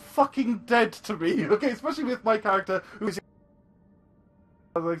 He's fucking dead to me, okay? Especially with my character, who is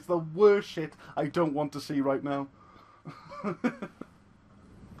like the worst shit I don't want to see right now.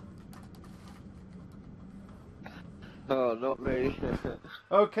 Oh, not me.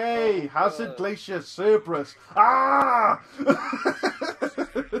 Okay, Hazard Glacier Cerberus. Ah!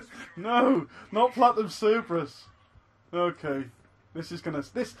 No, not Platinum Cerberus. Okay, this is gonna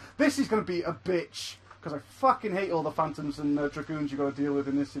be a bitch because I fucking hate all the phantoms and dragoons you got to deal with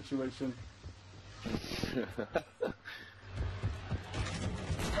in this situation.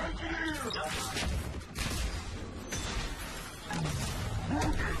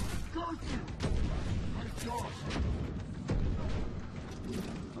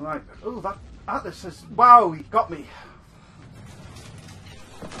 Right. Oh, that Atlas is. Wow, he got me.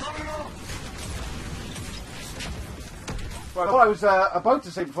 Right, what I was about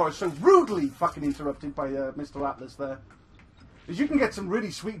to say before I was so rudely fucking interrupted by Mr. Atlas there is you can get some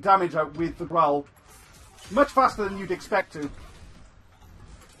really sweet damage out with the Growl much faster than you'd expect to.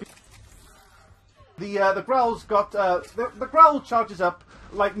 The Growl's got the Growl charges up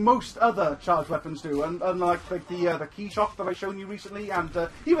like most other charged weapons do, and unlike the Key Shock that I've shown you recently, and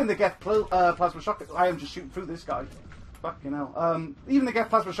even the Geth Plasma Shotgun. I am just shooting through this guy. Fucking hell. Even the Geth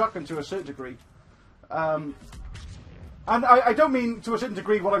Plasma Shotgun to a certain degree. And I don't mean to a certain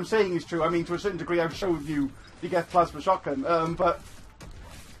degree what I'm saying is true. I mean to a certain degree I've shown you the Geth Plasma Shotgun. But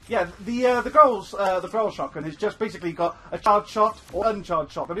yeah, the Growl Shotgun has just basically got a charged shot or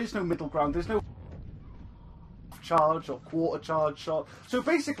uncharged shot. There is no middle ground. There's no half charge or quarter charge shot. So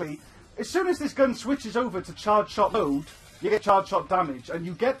basically, as soon as this gun switches over to charge shot mode, you get charge shot damage, and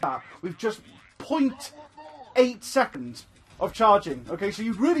you get that with just 0.8 seconds of charging. Okay, so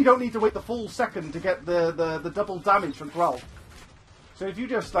you really don't need to wait the full second to get the double damage from Growl. So if you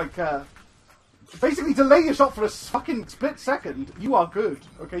just like basically delay your shot for a fucking split second, you are good.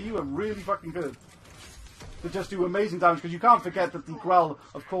 Okay, you are really fucking good to just do amazing damage, because you can't forget that the Growl,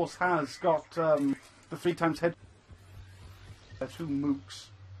 of course, has got the 3 times head. 2 mooks.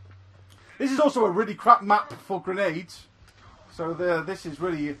 This is also a really crap map for grenades, so this is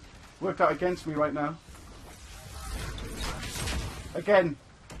really worked out against me right now. Again,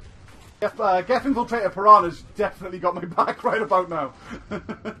 Geth Infiltrator Piranha's definitely got my back right about now.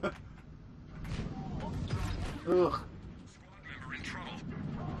 Ugh.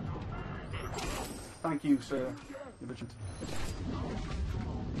 Thank you, sir.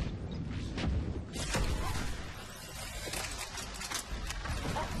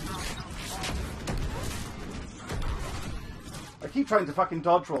 I keep trying to fucking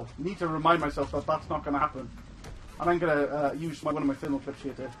dodge roll. Need to remind myself that that's not going to happen. And I'm going to use one of my thermal clips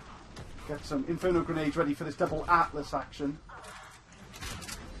here to get some Inferno Grenades ready for this double Atlas action.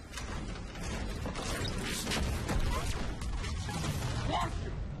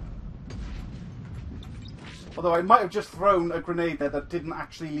 Although I might have just thrown a grenade there that didn't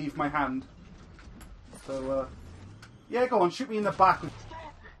actually leave my hand. So, yeah, go on, shoot me in the back with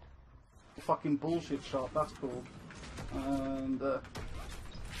a fucking bullshit shot. That's cool. And,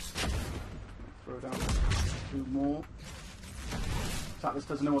 throw down 2 more. Atlas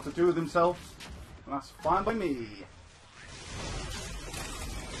doesn't know what to do with himself. And that's fine by me.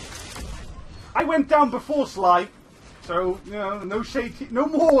 I went down before Sly. So, you know, no shade, no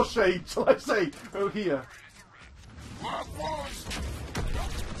more shade, shall I say, over here.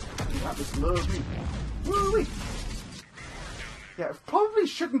 Atlas loves me. Woo-wee. Yeah, probably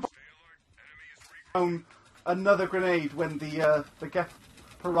shouldn't down another grenade when the Geth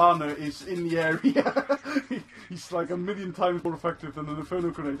Piranha is in the area. He's like 1,000,000 times more effective than an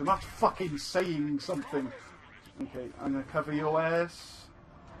Inferno Grenade, and that's fucking saying something. Okay, I'm gonna cover your ass.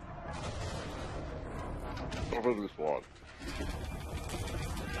 Cover this one.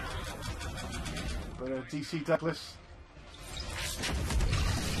 But DC Douglas.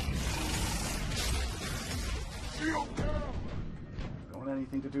 Don't want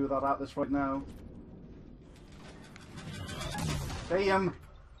anything to do with that Atlas right now. Damn.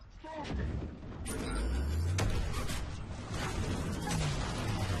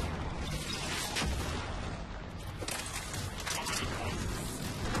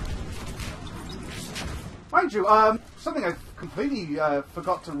 Mind you, something I completely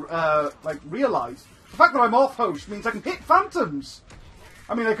forgot to like realise. The fact that I'm off host means I can hit phantoms.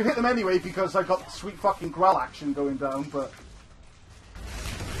 I mean, I can hit them anyway because I've got sweet fucking Growl action going down, but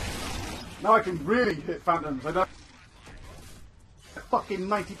now I can really hit phantoms. I don't fucking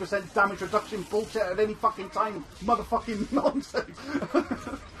 90% damage reduction bullshit at any fucking time. Motherfucking nonsense.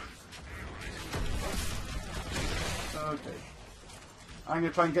 Okay. I'm going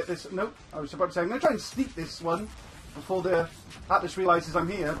to try and get this. Nope, I was about to say I'm going to try and sneak this one before the Atlas realises I'm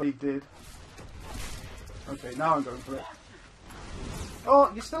here, but he did. Okay, now I'm going for it.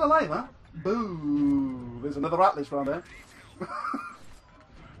 Oh, you're still alive, huh? Boo! There's another Atlas round there.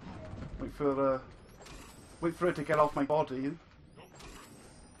 wait for it to get off my body.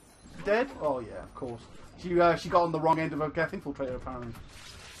 Dead? Oh yeah, of course. She got on the wrong end of a Geth Infiltrator apparently.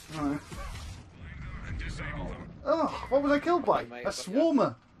 Right. Oh, what was I killed by? A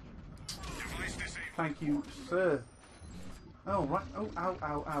swarmer. Thank you, sir. Oh right. Oh, ow,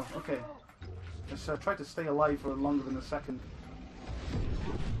 ow, ow. Okay. Just try to stay alive for longer than a second.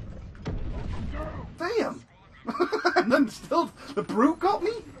 Damn! And then still, the brute got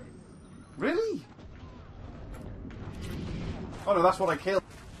me? Really? Oh no, that's what I killed.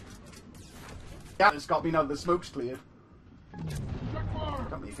 Yeah, it's got me now that the smoke's cleared.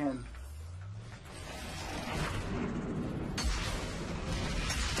 Got me again.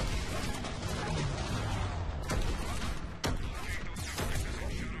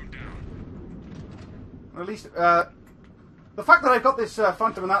 At least, the fact that I've got this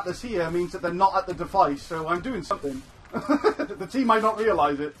Phantom and Atlas here means that they're not at the device, so I'm doing something. The team might not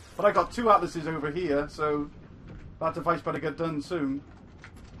realise it, but I got 2 Atlases over here, so that device better get done soon.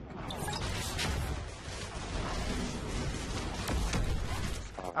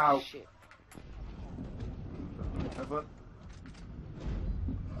 Oh, Ow. shit. Cover.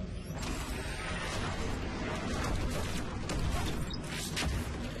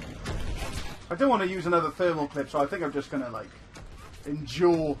 I don't want to use another thermal clip, so I think I'm just going to, like,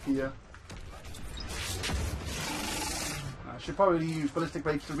 endure here. should probably use ballistic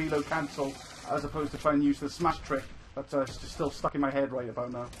blades to reload cancel as opposed to try and use the smash trick. That's just still stuck in my head right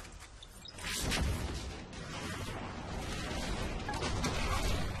about now.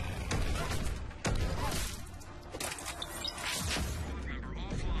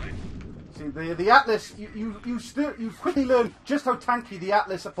 See, the Atlas, you quickly learn just how tanky the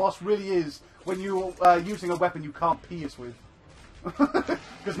Atlas boss really is when you're using a weapon you can't pierce with.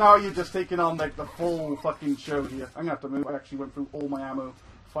 Because now you're just taking on like the full fucking show here. I'm gonna have to move. I actually went through all my ammo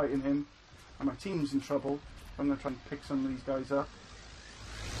fighting him, and my team's in trouble. I'm gonna try and pick some of these guys up.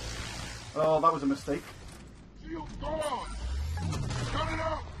 Oh, that was a mistake. Shields, go on! Cut it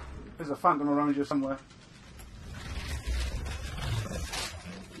out! There's a phantom around here somewhere.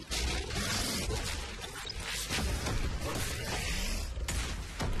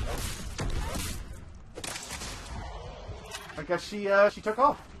 I guess she took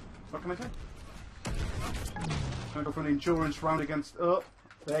off. What can I say? I'm gonna go for an endurance round against. Oh,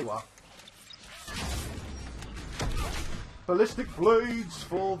 there you are. Ballistic blades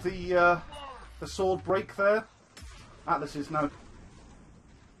for the sword break there. Atlas is now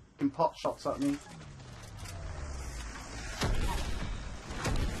in pot shots at me.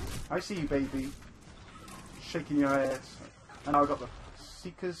 I see you, baby. Shaking your ass. And now I've got the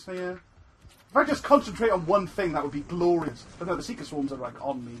Seekers here. If I just concentrate on one thing, that would be glorious. But no, the Seeker Swarms are like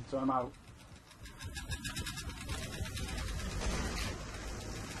on me, so I'm out.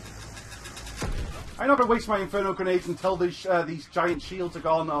 I'm not going to waste my Inferno Grenades until these giant shields are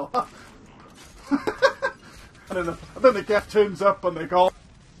gone. Oh. and then the Geth turns up and they're gone.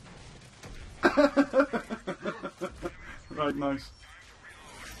 Right, nice.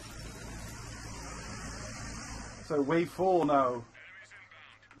 So, wave 4 now.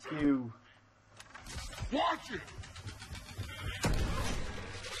 You. Watch it!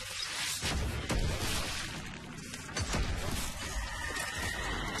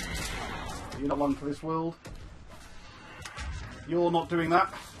 You're not long for this world. You're not doing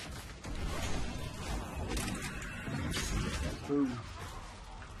that. Boom.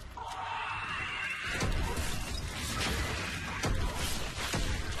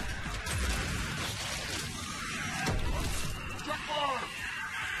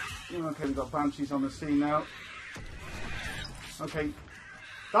 Okay, we've got Bwncis on the scene now. Okay.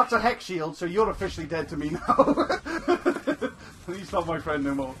 That's a Hex Shield, so you're officially dead to me now. He's not my friend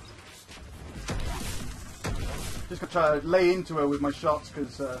no more. Just gonna try to lay into her with my shots,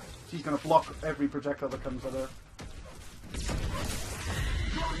 because she's gonna block every projectile that comes at her.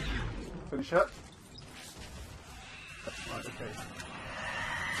 Finish her. Right, okay.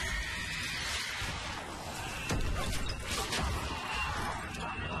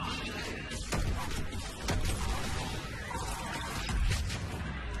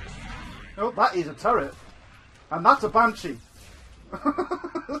 Oh, that is a turret. And that's a Bwnci.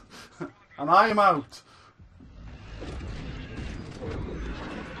 And I am out.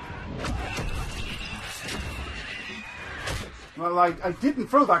 Well, I didn't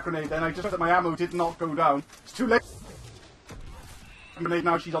throw that grenade then, I just that my ammo did not go down. It's too late. Grenade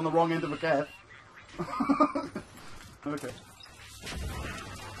now, she's on the wrong end of a Geth. Okay.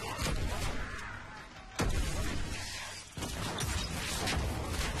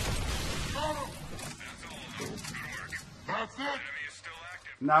 That's it!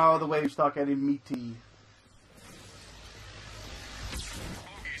 Now the waves start getting meaty.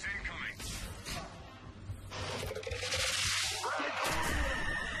 Bogies incoming!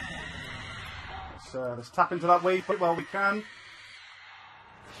 Let's tap into that wave while we can.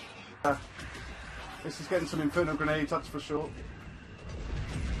 This is getting some Inferno Grenades, that's for sure.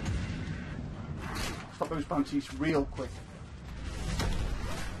 Stop those Bwncis real quick.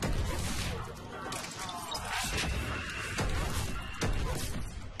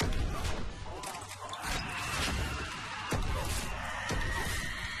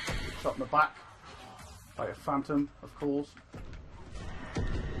 Shot in the back by a Phantom, of course.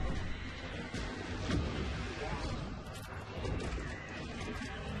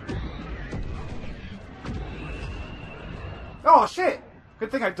 Oh shit!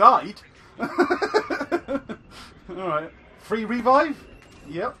 Good thing I died. Alright. Free revive?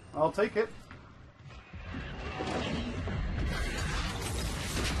 Yep, I'll take it.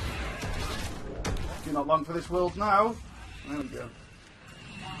 You're not long for this world now. There we go.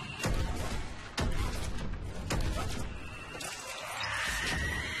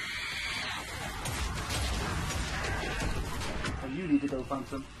 You need to go,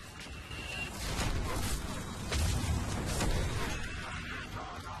 Phantom.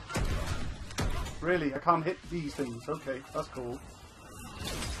 Really? I can't hit these things. Okay, that's cool.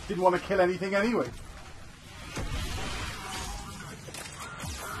 Didn't want to kill anything anyway.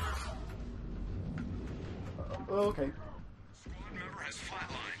 Okay. Squad member has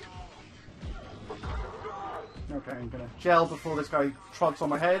flatlined. Okay, I'm gonna gel before this guy trods on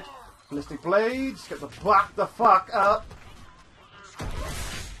my head. Ballistic blades, get the back the fuck up.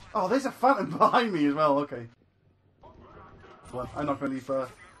 Oh, there's a phantom behind me as well, okay. Well, I'm not gonna leave,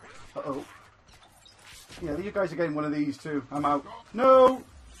 uh-oh. Yeah, you guys are getting one of these too. I'm out. No!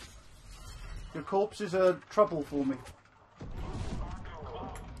 Your corpses are trouble for me.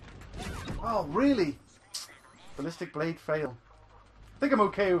 Oh, really? Ballistic blade fail. I think I'm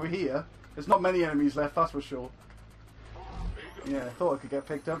okay over here. There's not many enemies left, that's for sure. Yeah, I thought I could get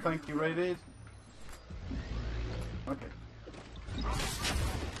picked up. Thank you, Rated. Okay.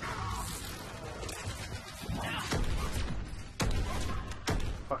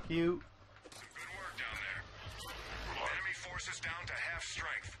 Fuck you. Good work down there. Enemy forces down to half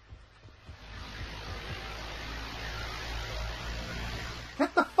strength.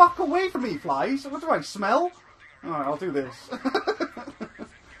 Get the fuck away from me, flies! What do I smell? Alright, I'll do this.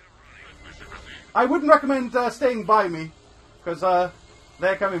 I wouldn't recommend staying by me, because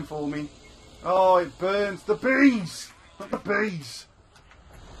they're coming for me. Oh, it burns. The bees! Not the bees!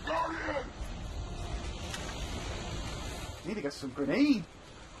 Need to get some grenade.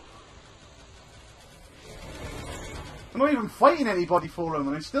 I'm not even fighting anybody for them,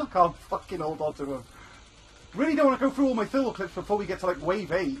 and I still can't fucking hold on to them. Really don't want to go through all my thermal clips before we get to like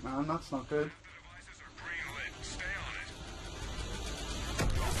wave 8, man. That's not good. Devices are green lit. Stay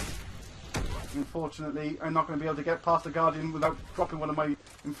on it. Unfortunately, I'm not going to be able to get past the Guardian without dropping one of my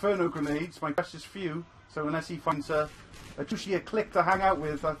Inferno grenades, my precious few. So unless he finds a Juicy click to hang out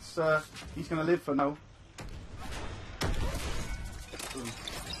with, that's he's going to live for now.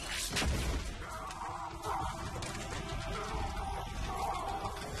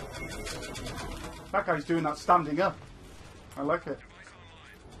 That guy's doing that standing up. I like it.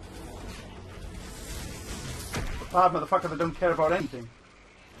 The bad motherfucker that don't care about anything.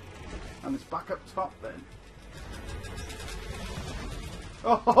 And it's back up top then.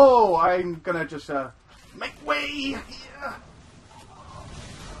 Oh, I'm gonna just make way here.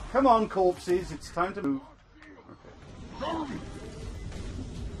 Come on, corpses, it's time to move. Okay.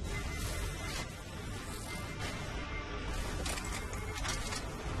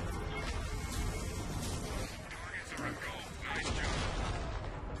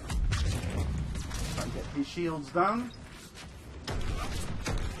 Try and get his shields down.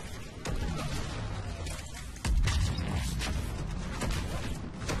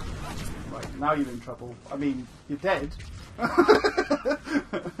 Right, now you're in trouble. I mean, you're dead.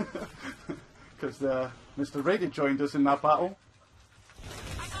 Because Mr. Rated joined us in that battle.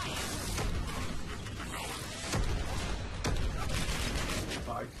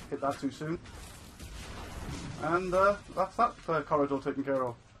 I hit that too soon. And that's that corridor taken care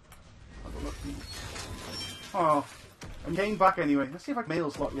of. Oh, I'm getting back anyway. Let's see if I can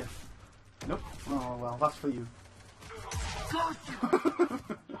mail slot you. Nope. Oh well, that's for you. Standing work.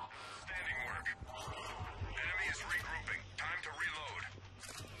 Enemy is regrouping. Time to reload.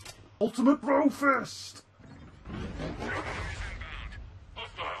 Ultimate Bro Fist!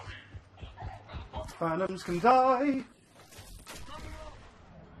 Phantoms can die!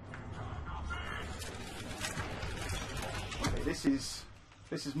 Okay, this is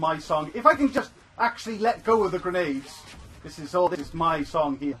my song. If I can just actually let go of the grenades, this is my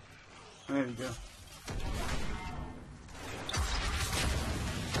song here. There we go.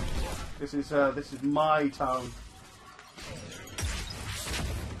 This is my town.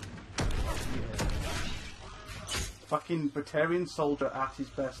 Yeah. Fucking Batarian soldier at his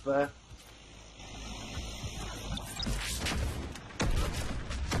best there.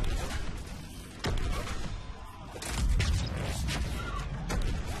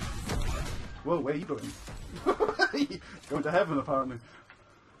 Whoa, where are you going? Going to heaven, apparently.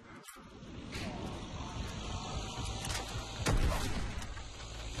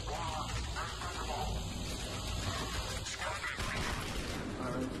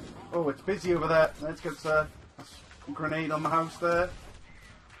 Alright. Oh, it's busy over there. Let's get a grenade on the house there.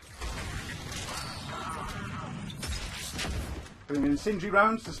 Doing incendiary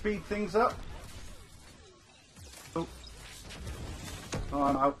rounds to speed things up. Oh. Oh,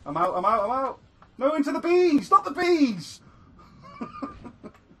 I'm out. I'm out. I'm out. I'm out. No, into the bees! Not the bees!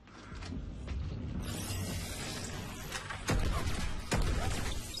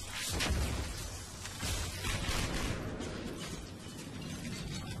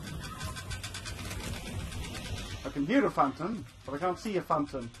 I can hear a phantom, but I can't see a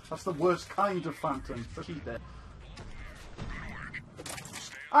phantom. That's the worst kind of phantom. So she's dead.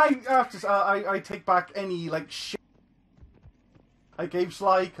 I have to. I take back any like shit I gave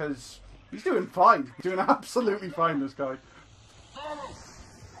Sly, because He's doing fine. He's doing absolutely fine, this guy.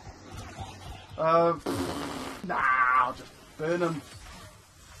 Nah, I'll just burn him.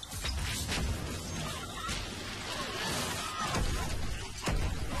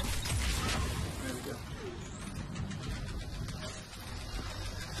 There we go.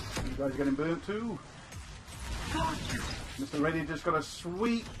 You guys are getting burnt too. Mr. Ready just got a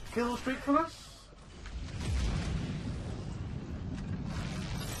sweet kill streak for us.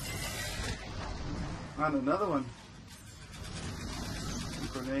 And another one. Some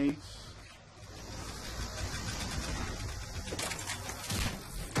grenades.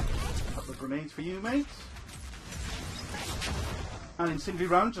 A couple of grenades for you, mate. And incendiary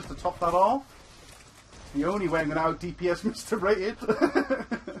round just to top that off. The only way I'm going to out DPS Mr. Rated.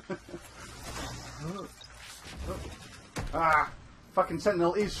 Ah, fucking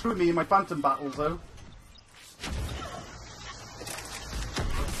Sentinel is screwing me in my Phantom battles though.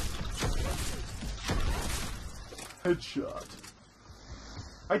 Headshot.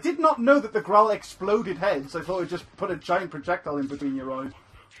 I did not know that the Growl exploded heads. I thought it just put a giant projectile in between your eyes.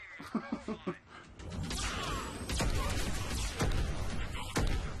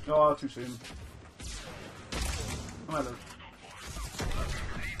 Oh, too soon. Oh, hello.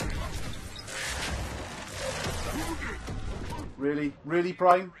 Really? Really,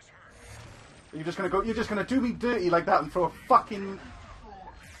 Prime? You're just gonna do me dirty like that and throw a fucking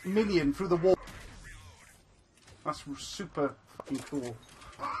minion through the wall? That's super fucking cool.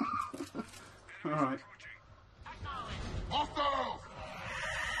 Alright.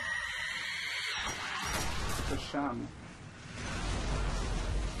 It's a sham.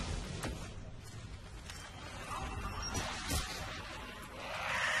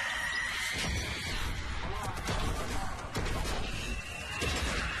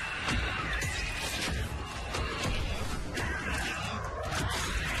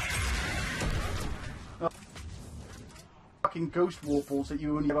 Ghost warples that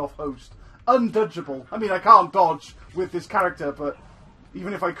you only get off host. Undodgeable. I mean, I can't dodge with this character, but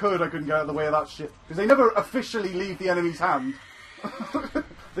even if I could, I couldn't get out of the way of that shit. Because they never officially leave the enemy's hand.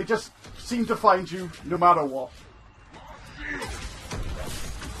 They just seem to find you no matter what.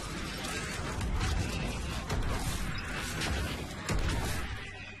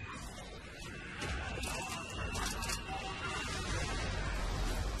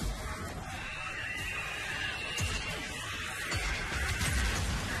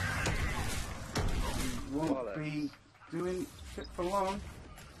 Won't be doing shit for long.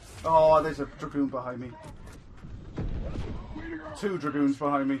 Oh, there's a Dragoon behind me. 2 Dragoons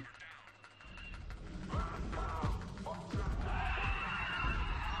behind me.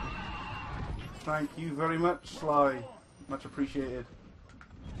 Thank you very much, Sly. Much appreciated.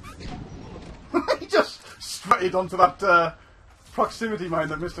 He just strutted onto that proximity mine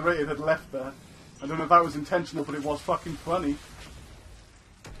that Mr. Rated had left there. I don't know if that was intentional, but it was fucking funny.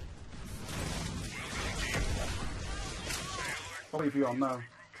 What are you on now?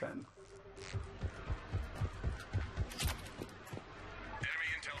 10.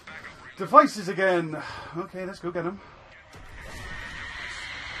 Devices again. Okay, let's go get them.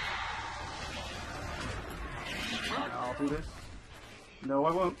 I'll do this. No,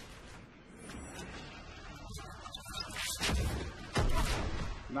 I won't.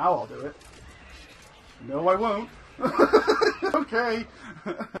 Now I'll do it. No, I won't. Okay.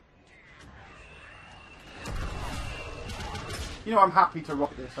 You know, I'm happy to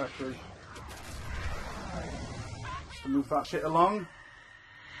rock this, actually. Just to move that shit along.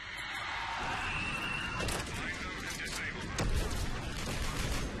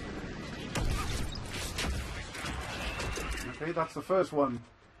 Okay, that's the first one.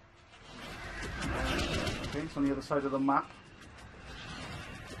 Okay, it's on the other side of the map.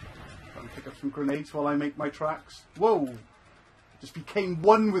 Trying to pick up some grenades while I make my tracks. Whoa! Just became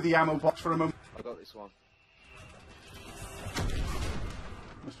one with the ammo box for a moment. I got this one.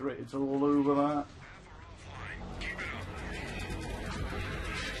 Mr. Rated's all over that.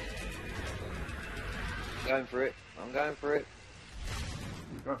 I'm going for it. I'm going for it.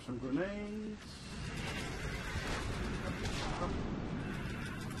 Grab some grenades.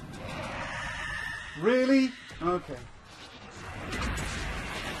 Really? Okay.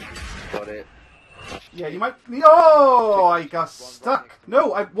 Got it. Yeah, you might. Oh, I got stuck.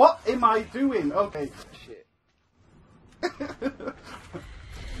 No, what am I doing? Okay. Shit.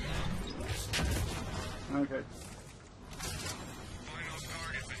 Okay.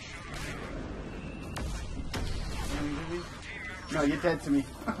 No, you're dead to me.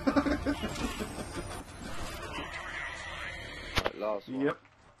 Right, last one. Yep.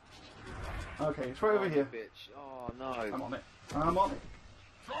 Okay, it's right over here. Bitch. Oh no. I'm on it. I'm on it.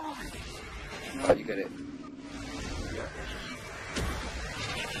 Oh, you get it.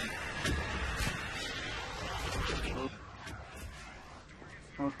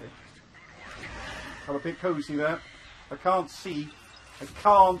 Okay. Got a bit cozy there. I can't see. I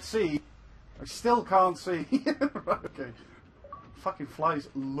can't see. I still can't see. Right, okay. Fucking flies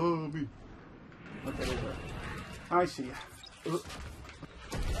love me. Okay, there you go. I see you. Okay.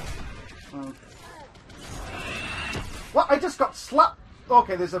 What? I just got slapped.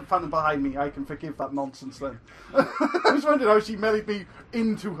 Okay, there's a phantom behind me. I can forgive that nonsense then. I was wondering how she melee me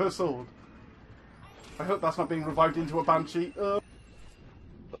into her sword. I hope that's not being revived into a Banshee.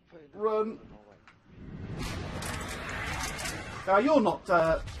 Run. You're not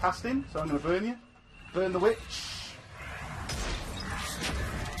casting, so I'm going to burn you. Burn the witch.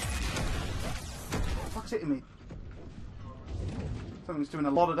 What the fuck's hitting me? Something's doing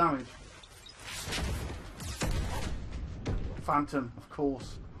a lot of damage. Phantom, of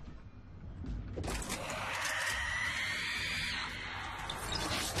course.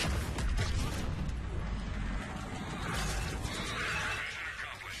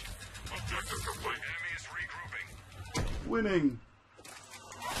 Objective complete. Enemy is regrouping. Winning.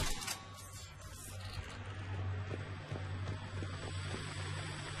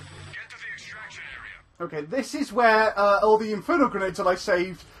 Get to the extraction area. Okay, this is where all the Inferno grenades that I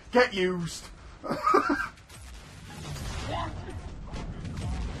saved get used.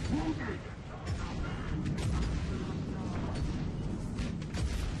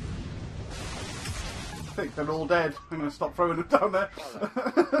 I think they're all dead. I'm going to stop throwing them down there.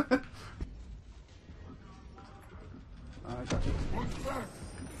 I got you.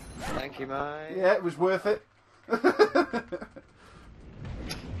 Thank you, mate. Yeah, it was worth it. I'm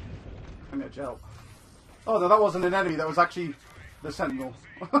going to gel. Oh no, that wasn't an enemy, that was actually the Sentinel.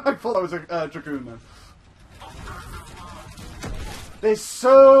 I thought that was a Dragoon then. There's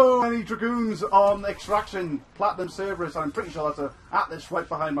so many Dragoons on Extraction Platinum Cerberus, and I'm pretty sure that's a Atlas right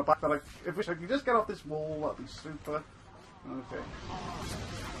behind my back that I wish I could just get off this wall, that'd be super. Okay.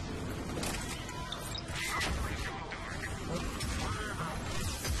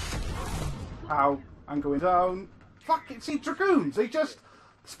 Ow, I'm going down. Fuck it, see, Dragoons, they just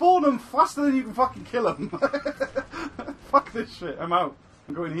spawn them faster than you can fucking kill them. Fuck this shit, I'm out.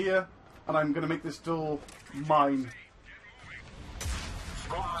 I'm going here, and I'm going to make this door mine.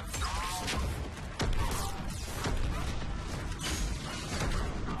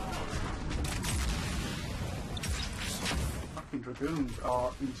 Fucking Dragoons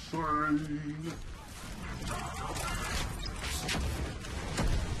are insane.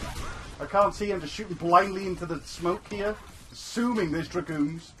 I can't see, I'm just shooting blindly into the smoke here, assuming there's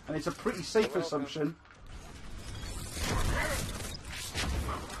Dragoons, and it's a pretty safe assumption.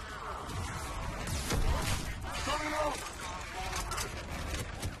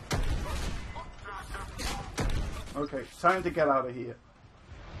 Okay, time to get out of here.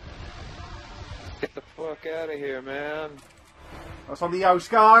 Get the fuck out of here, man. That's on the house,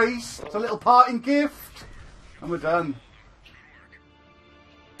 guys. It's a little parting gift. And we're done.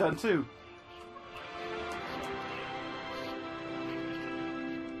 Done too.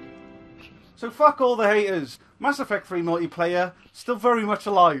 So fuck all the haters. Mass Effect 3 multiplayer, still very much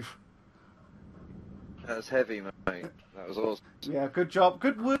alive. That's heavy, mate. That was awesome. Yeah, good job.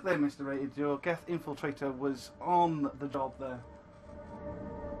 Good work there, Mr. Rated. Your Geth Infiltrator was on the job there.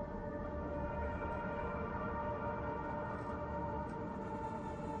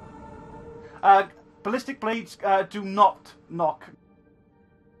 Ballistic blades do not knock.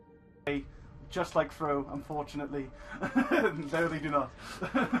 Just like throw, unfortunately. No, they do not.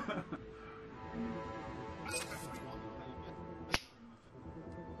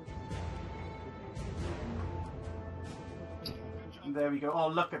 There we go. Oh,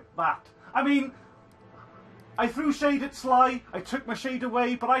 look at that. I mean, I threw shade at Sly, I took my shade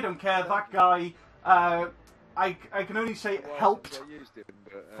away, but I don't care. That guy, I can only say helped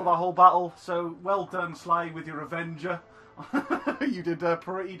for the whole battle. So, well done, Sly, with your Avenger. You did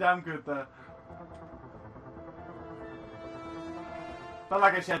pretty damn good there. But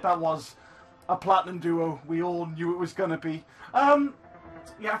like I said, that was a platinum duo. We all knew it was going to be.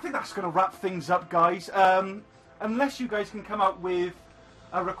 Yeah, I think that's going to wrap things up, guys. Unless you guys can come up with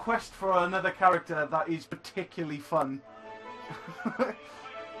a request for another character that is particularly fun.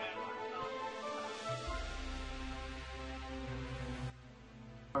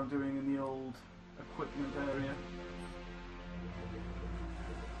 I'm doing in the old equipment area.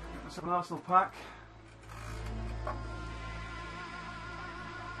 Let's have an Arsenal pack.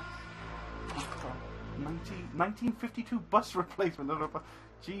 1952 bus replacement.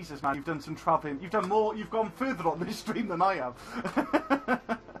 Jesus, man, you've done some travelling. You've done more. You've gone further on this stream than I have.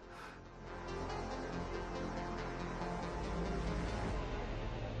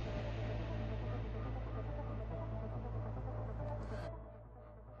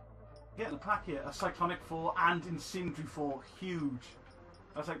 pack here. A Cyclonic 4 and Incendiary 4. Huge.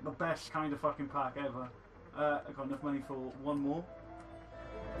 That's like the best kind of fucking pack ever. I got enough money for one more.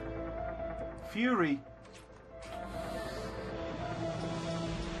 Fury.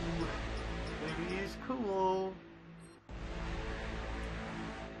 Maybe he's cool.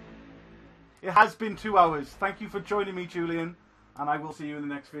 It has been 2 hours. Thank you for joining me, Julian. And I will see you in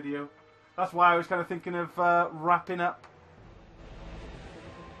the next video. That's why I was kind of thinking of wrapping up.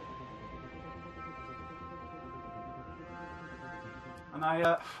 And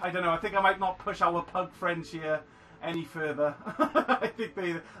I don't know, I think I might not push our pug friends here any further. I think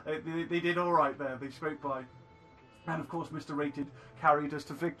they did alright there, they scraped by. And of course Mr. Rated carried us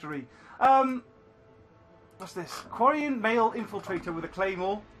to victory. What's this? Quarian male infiltrator with a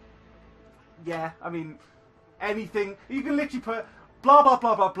claymore. Yeah, I mean, anything. You can literally put blah blah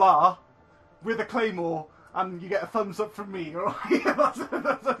blah blah blah with a claymore and you get a thumbs up from me, alright? that's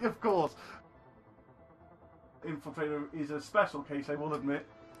of course. Infiltrator is a special case, I will admit.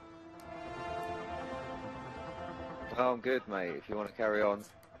 Oh, I'm good, mate. If you want to carry on.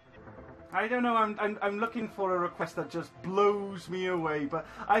 I don't know. I'm looking for a request that just blows me away, but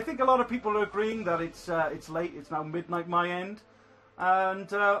I think a lot of people are agreeing that it's late. It's now midnight my end,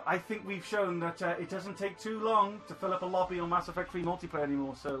 and I think we've shown that it doesn't take too long to fill up a lobby on Mass Effect 3 multiplayer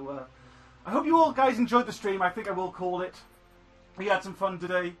anymore. So I hope you all guys enjoyed the stream. I think I will call it. We had some fun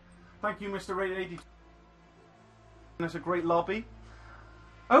today. Thank you, Mr. Rated 80. It's a great lobby.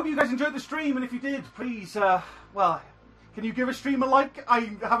 I hope you guys enjoyed the stream, and if you did, please, well, can you give a stream a like?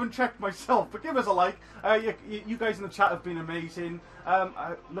 I haven't checked myself, but give us a like. You guys in the chat have been amazing.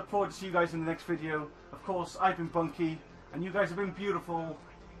 I look forward to see you guys in the next video. Of course, I've been Bwnci, and you guys have been beautiful.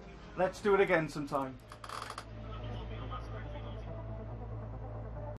 Let's do it again sometime.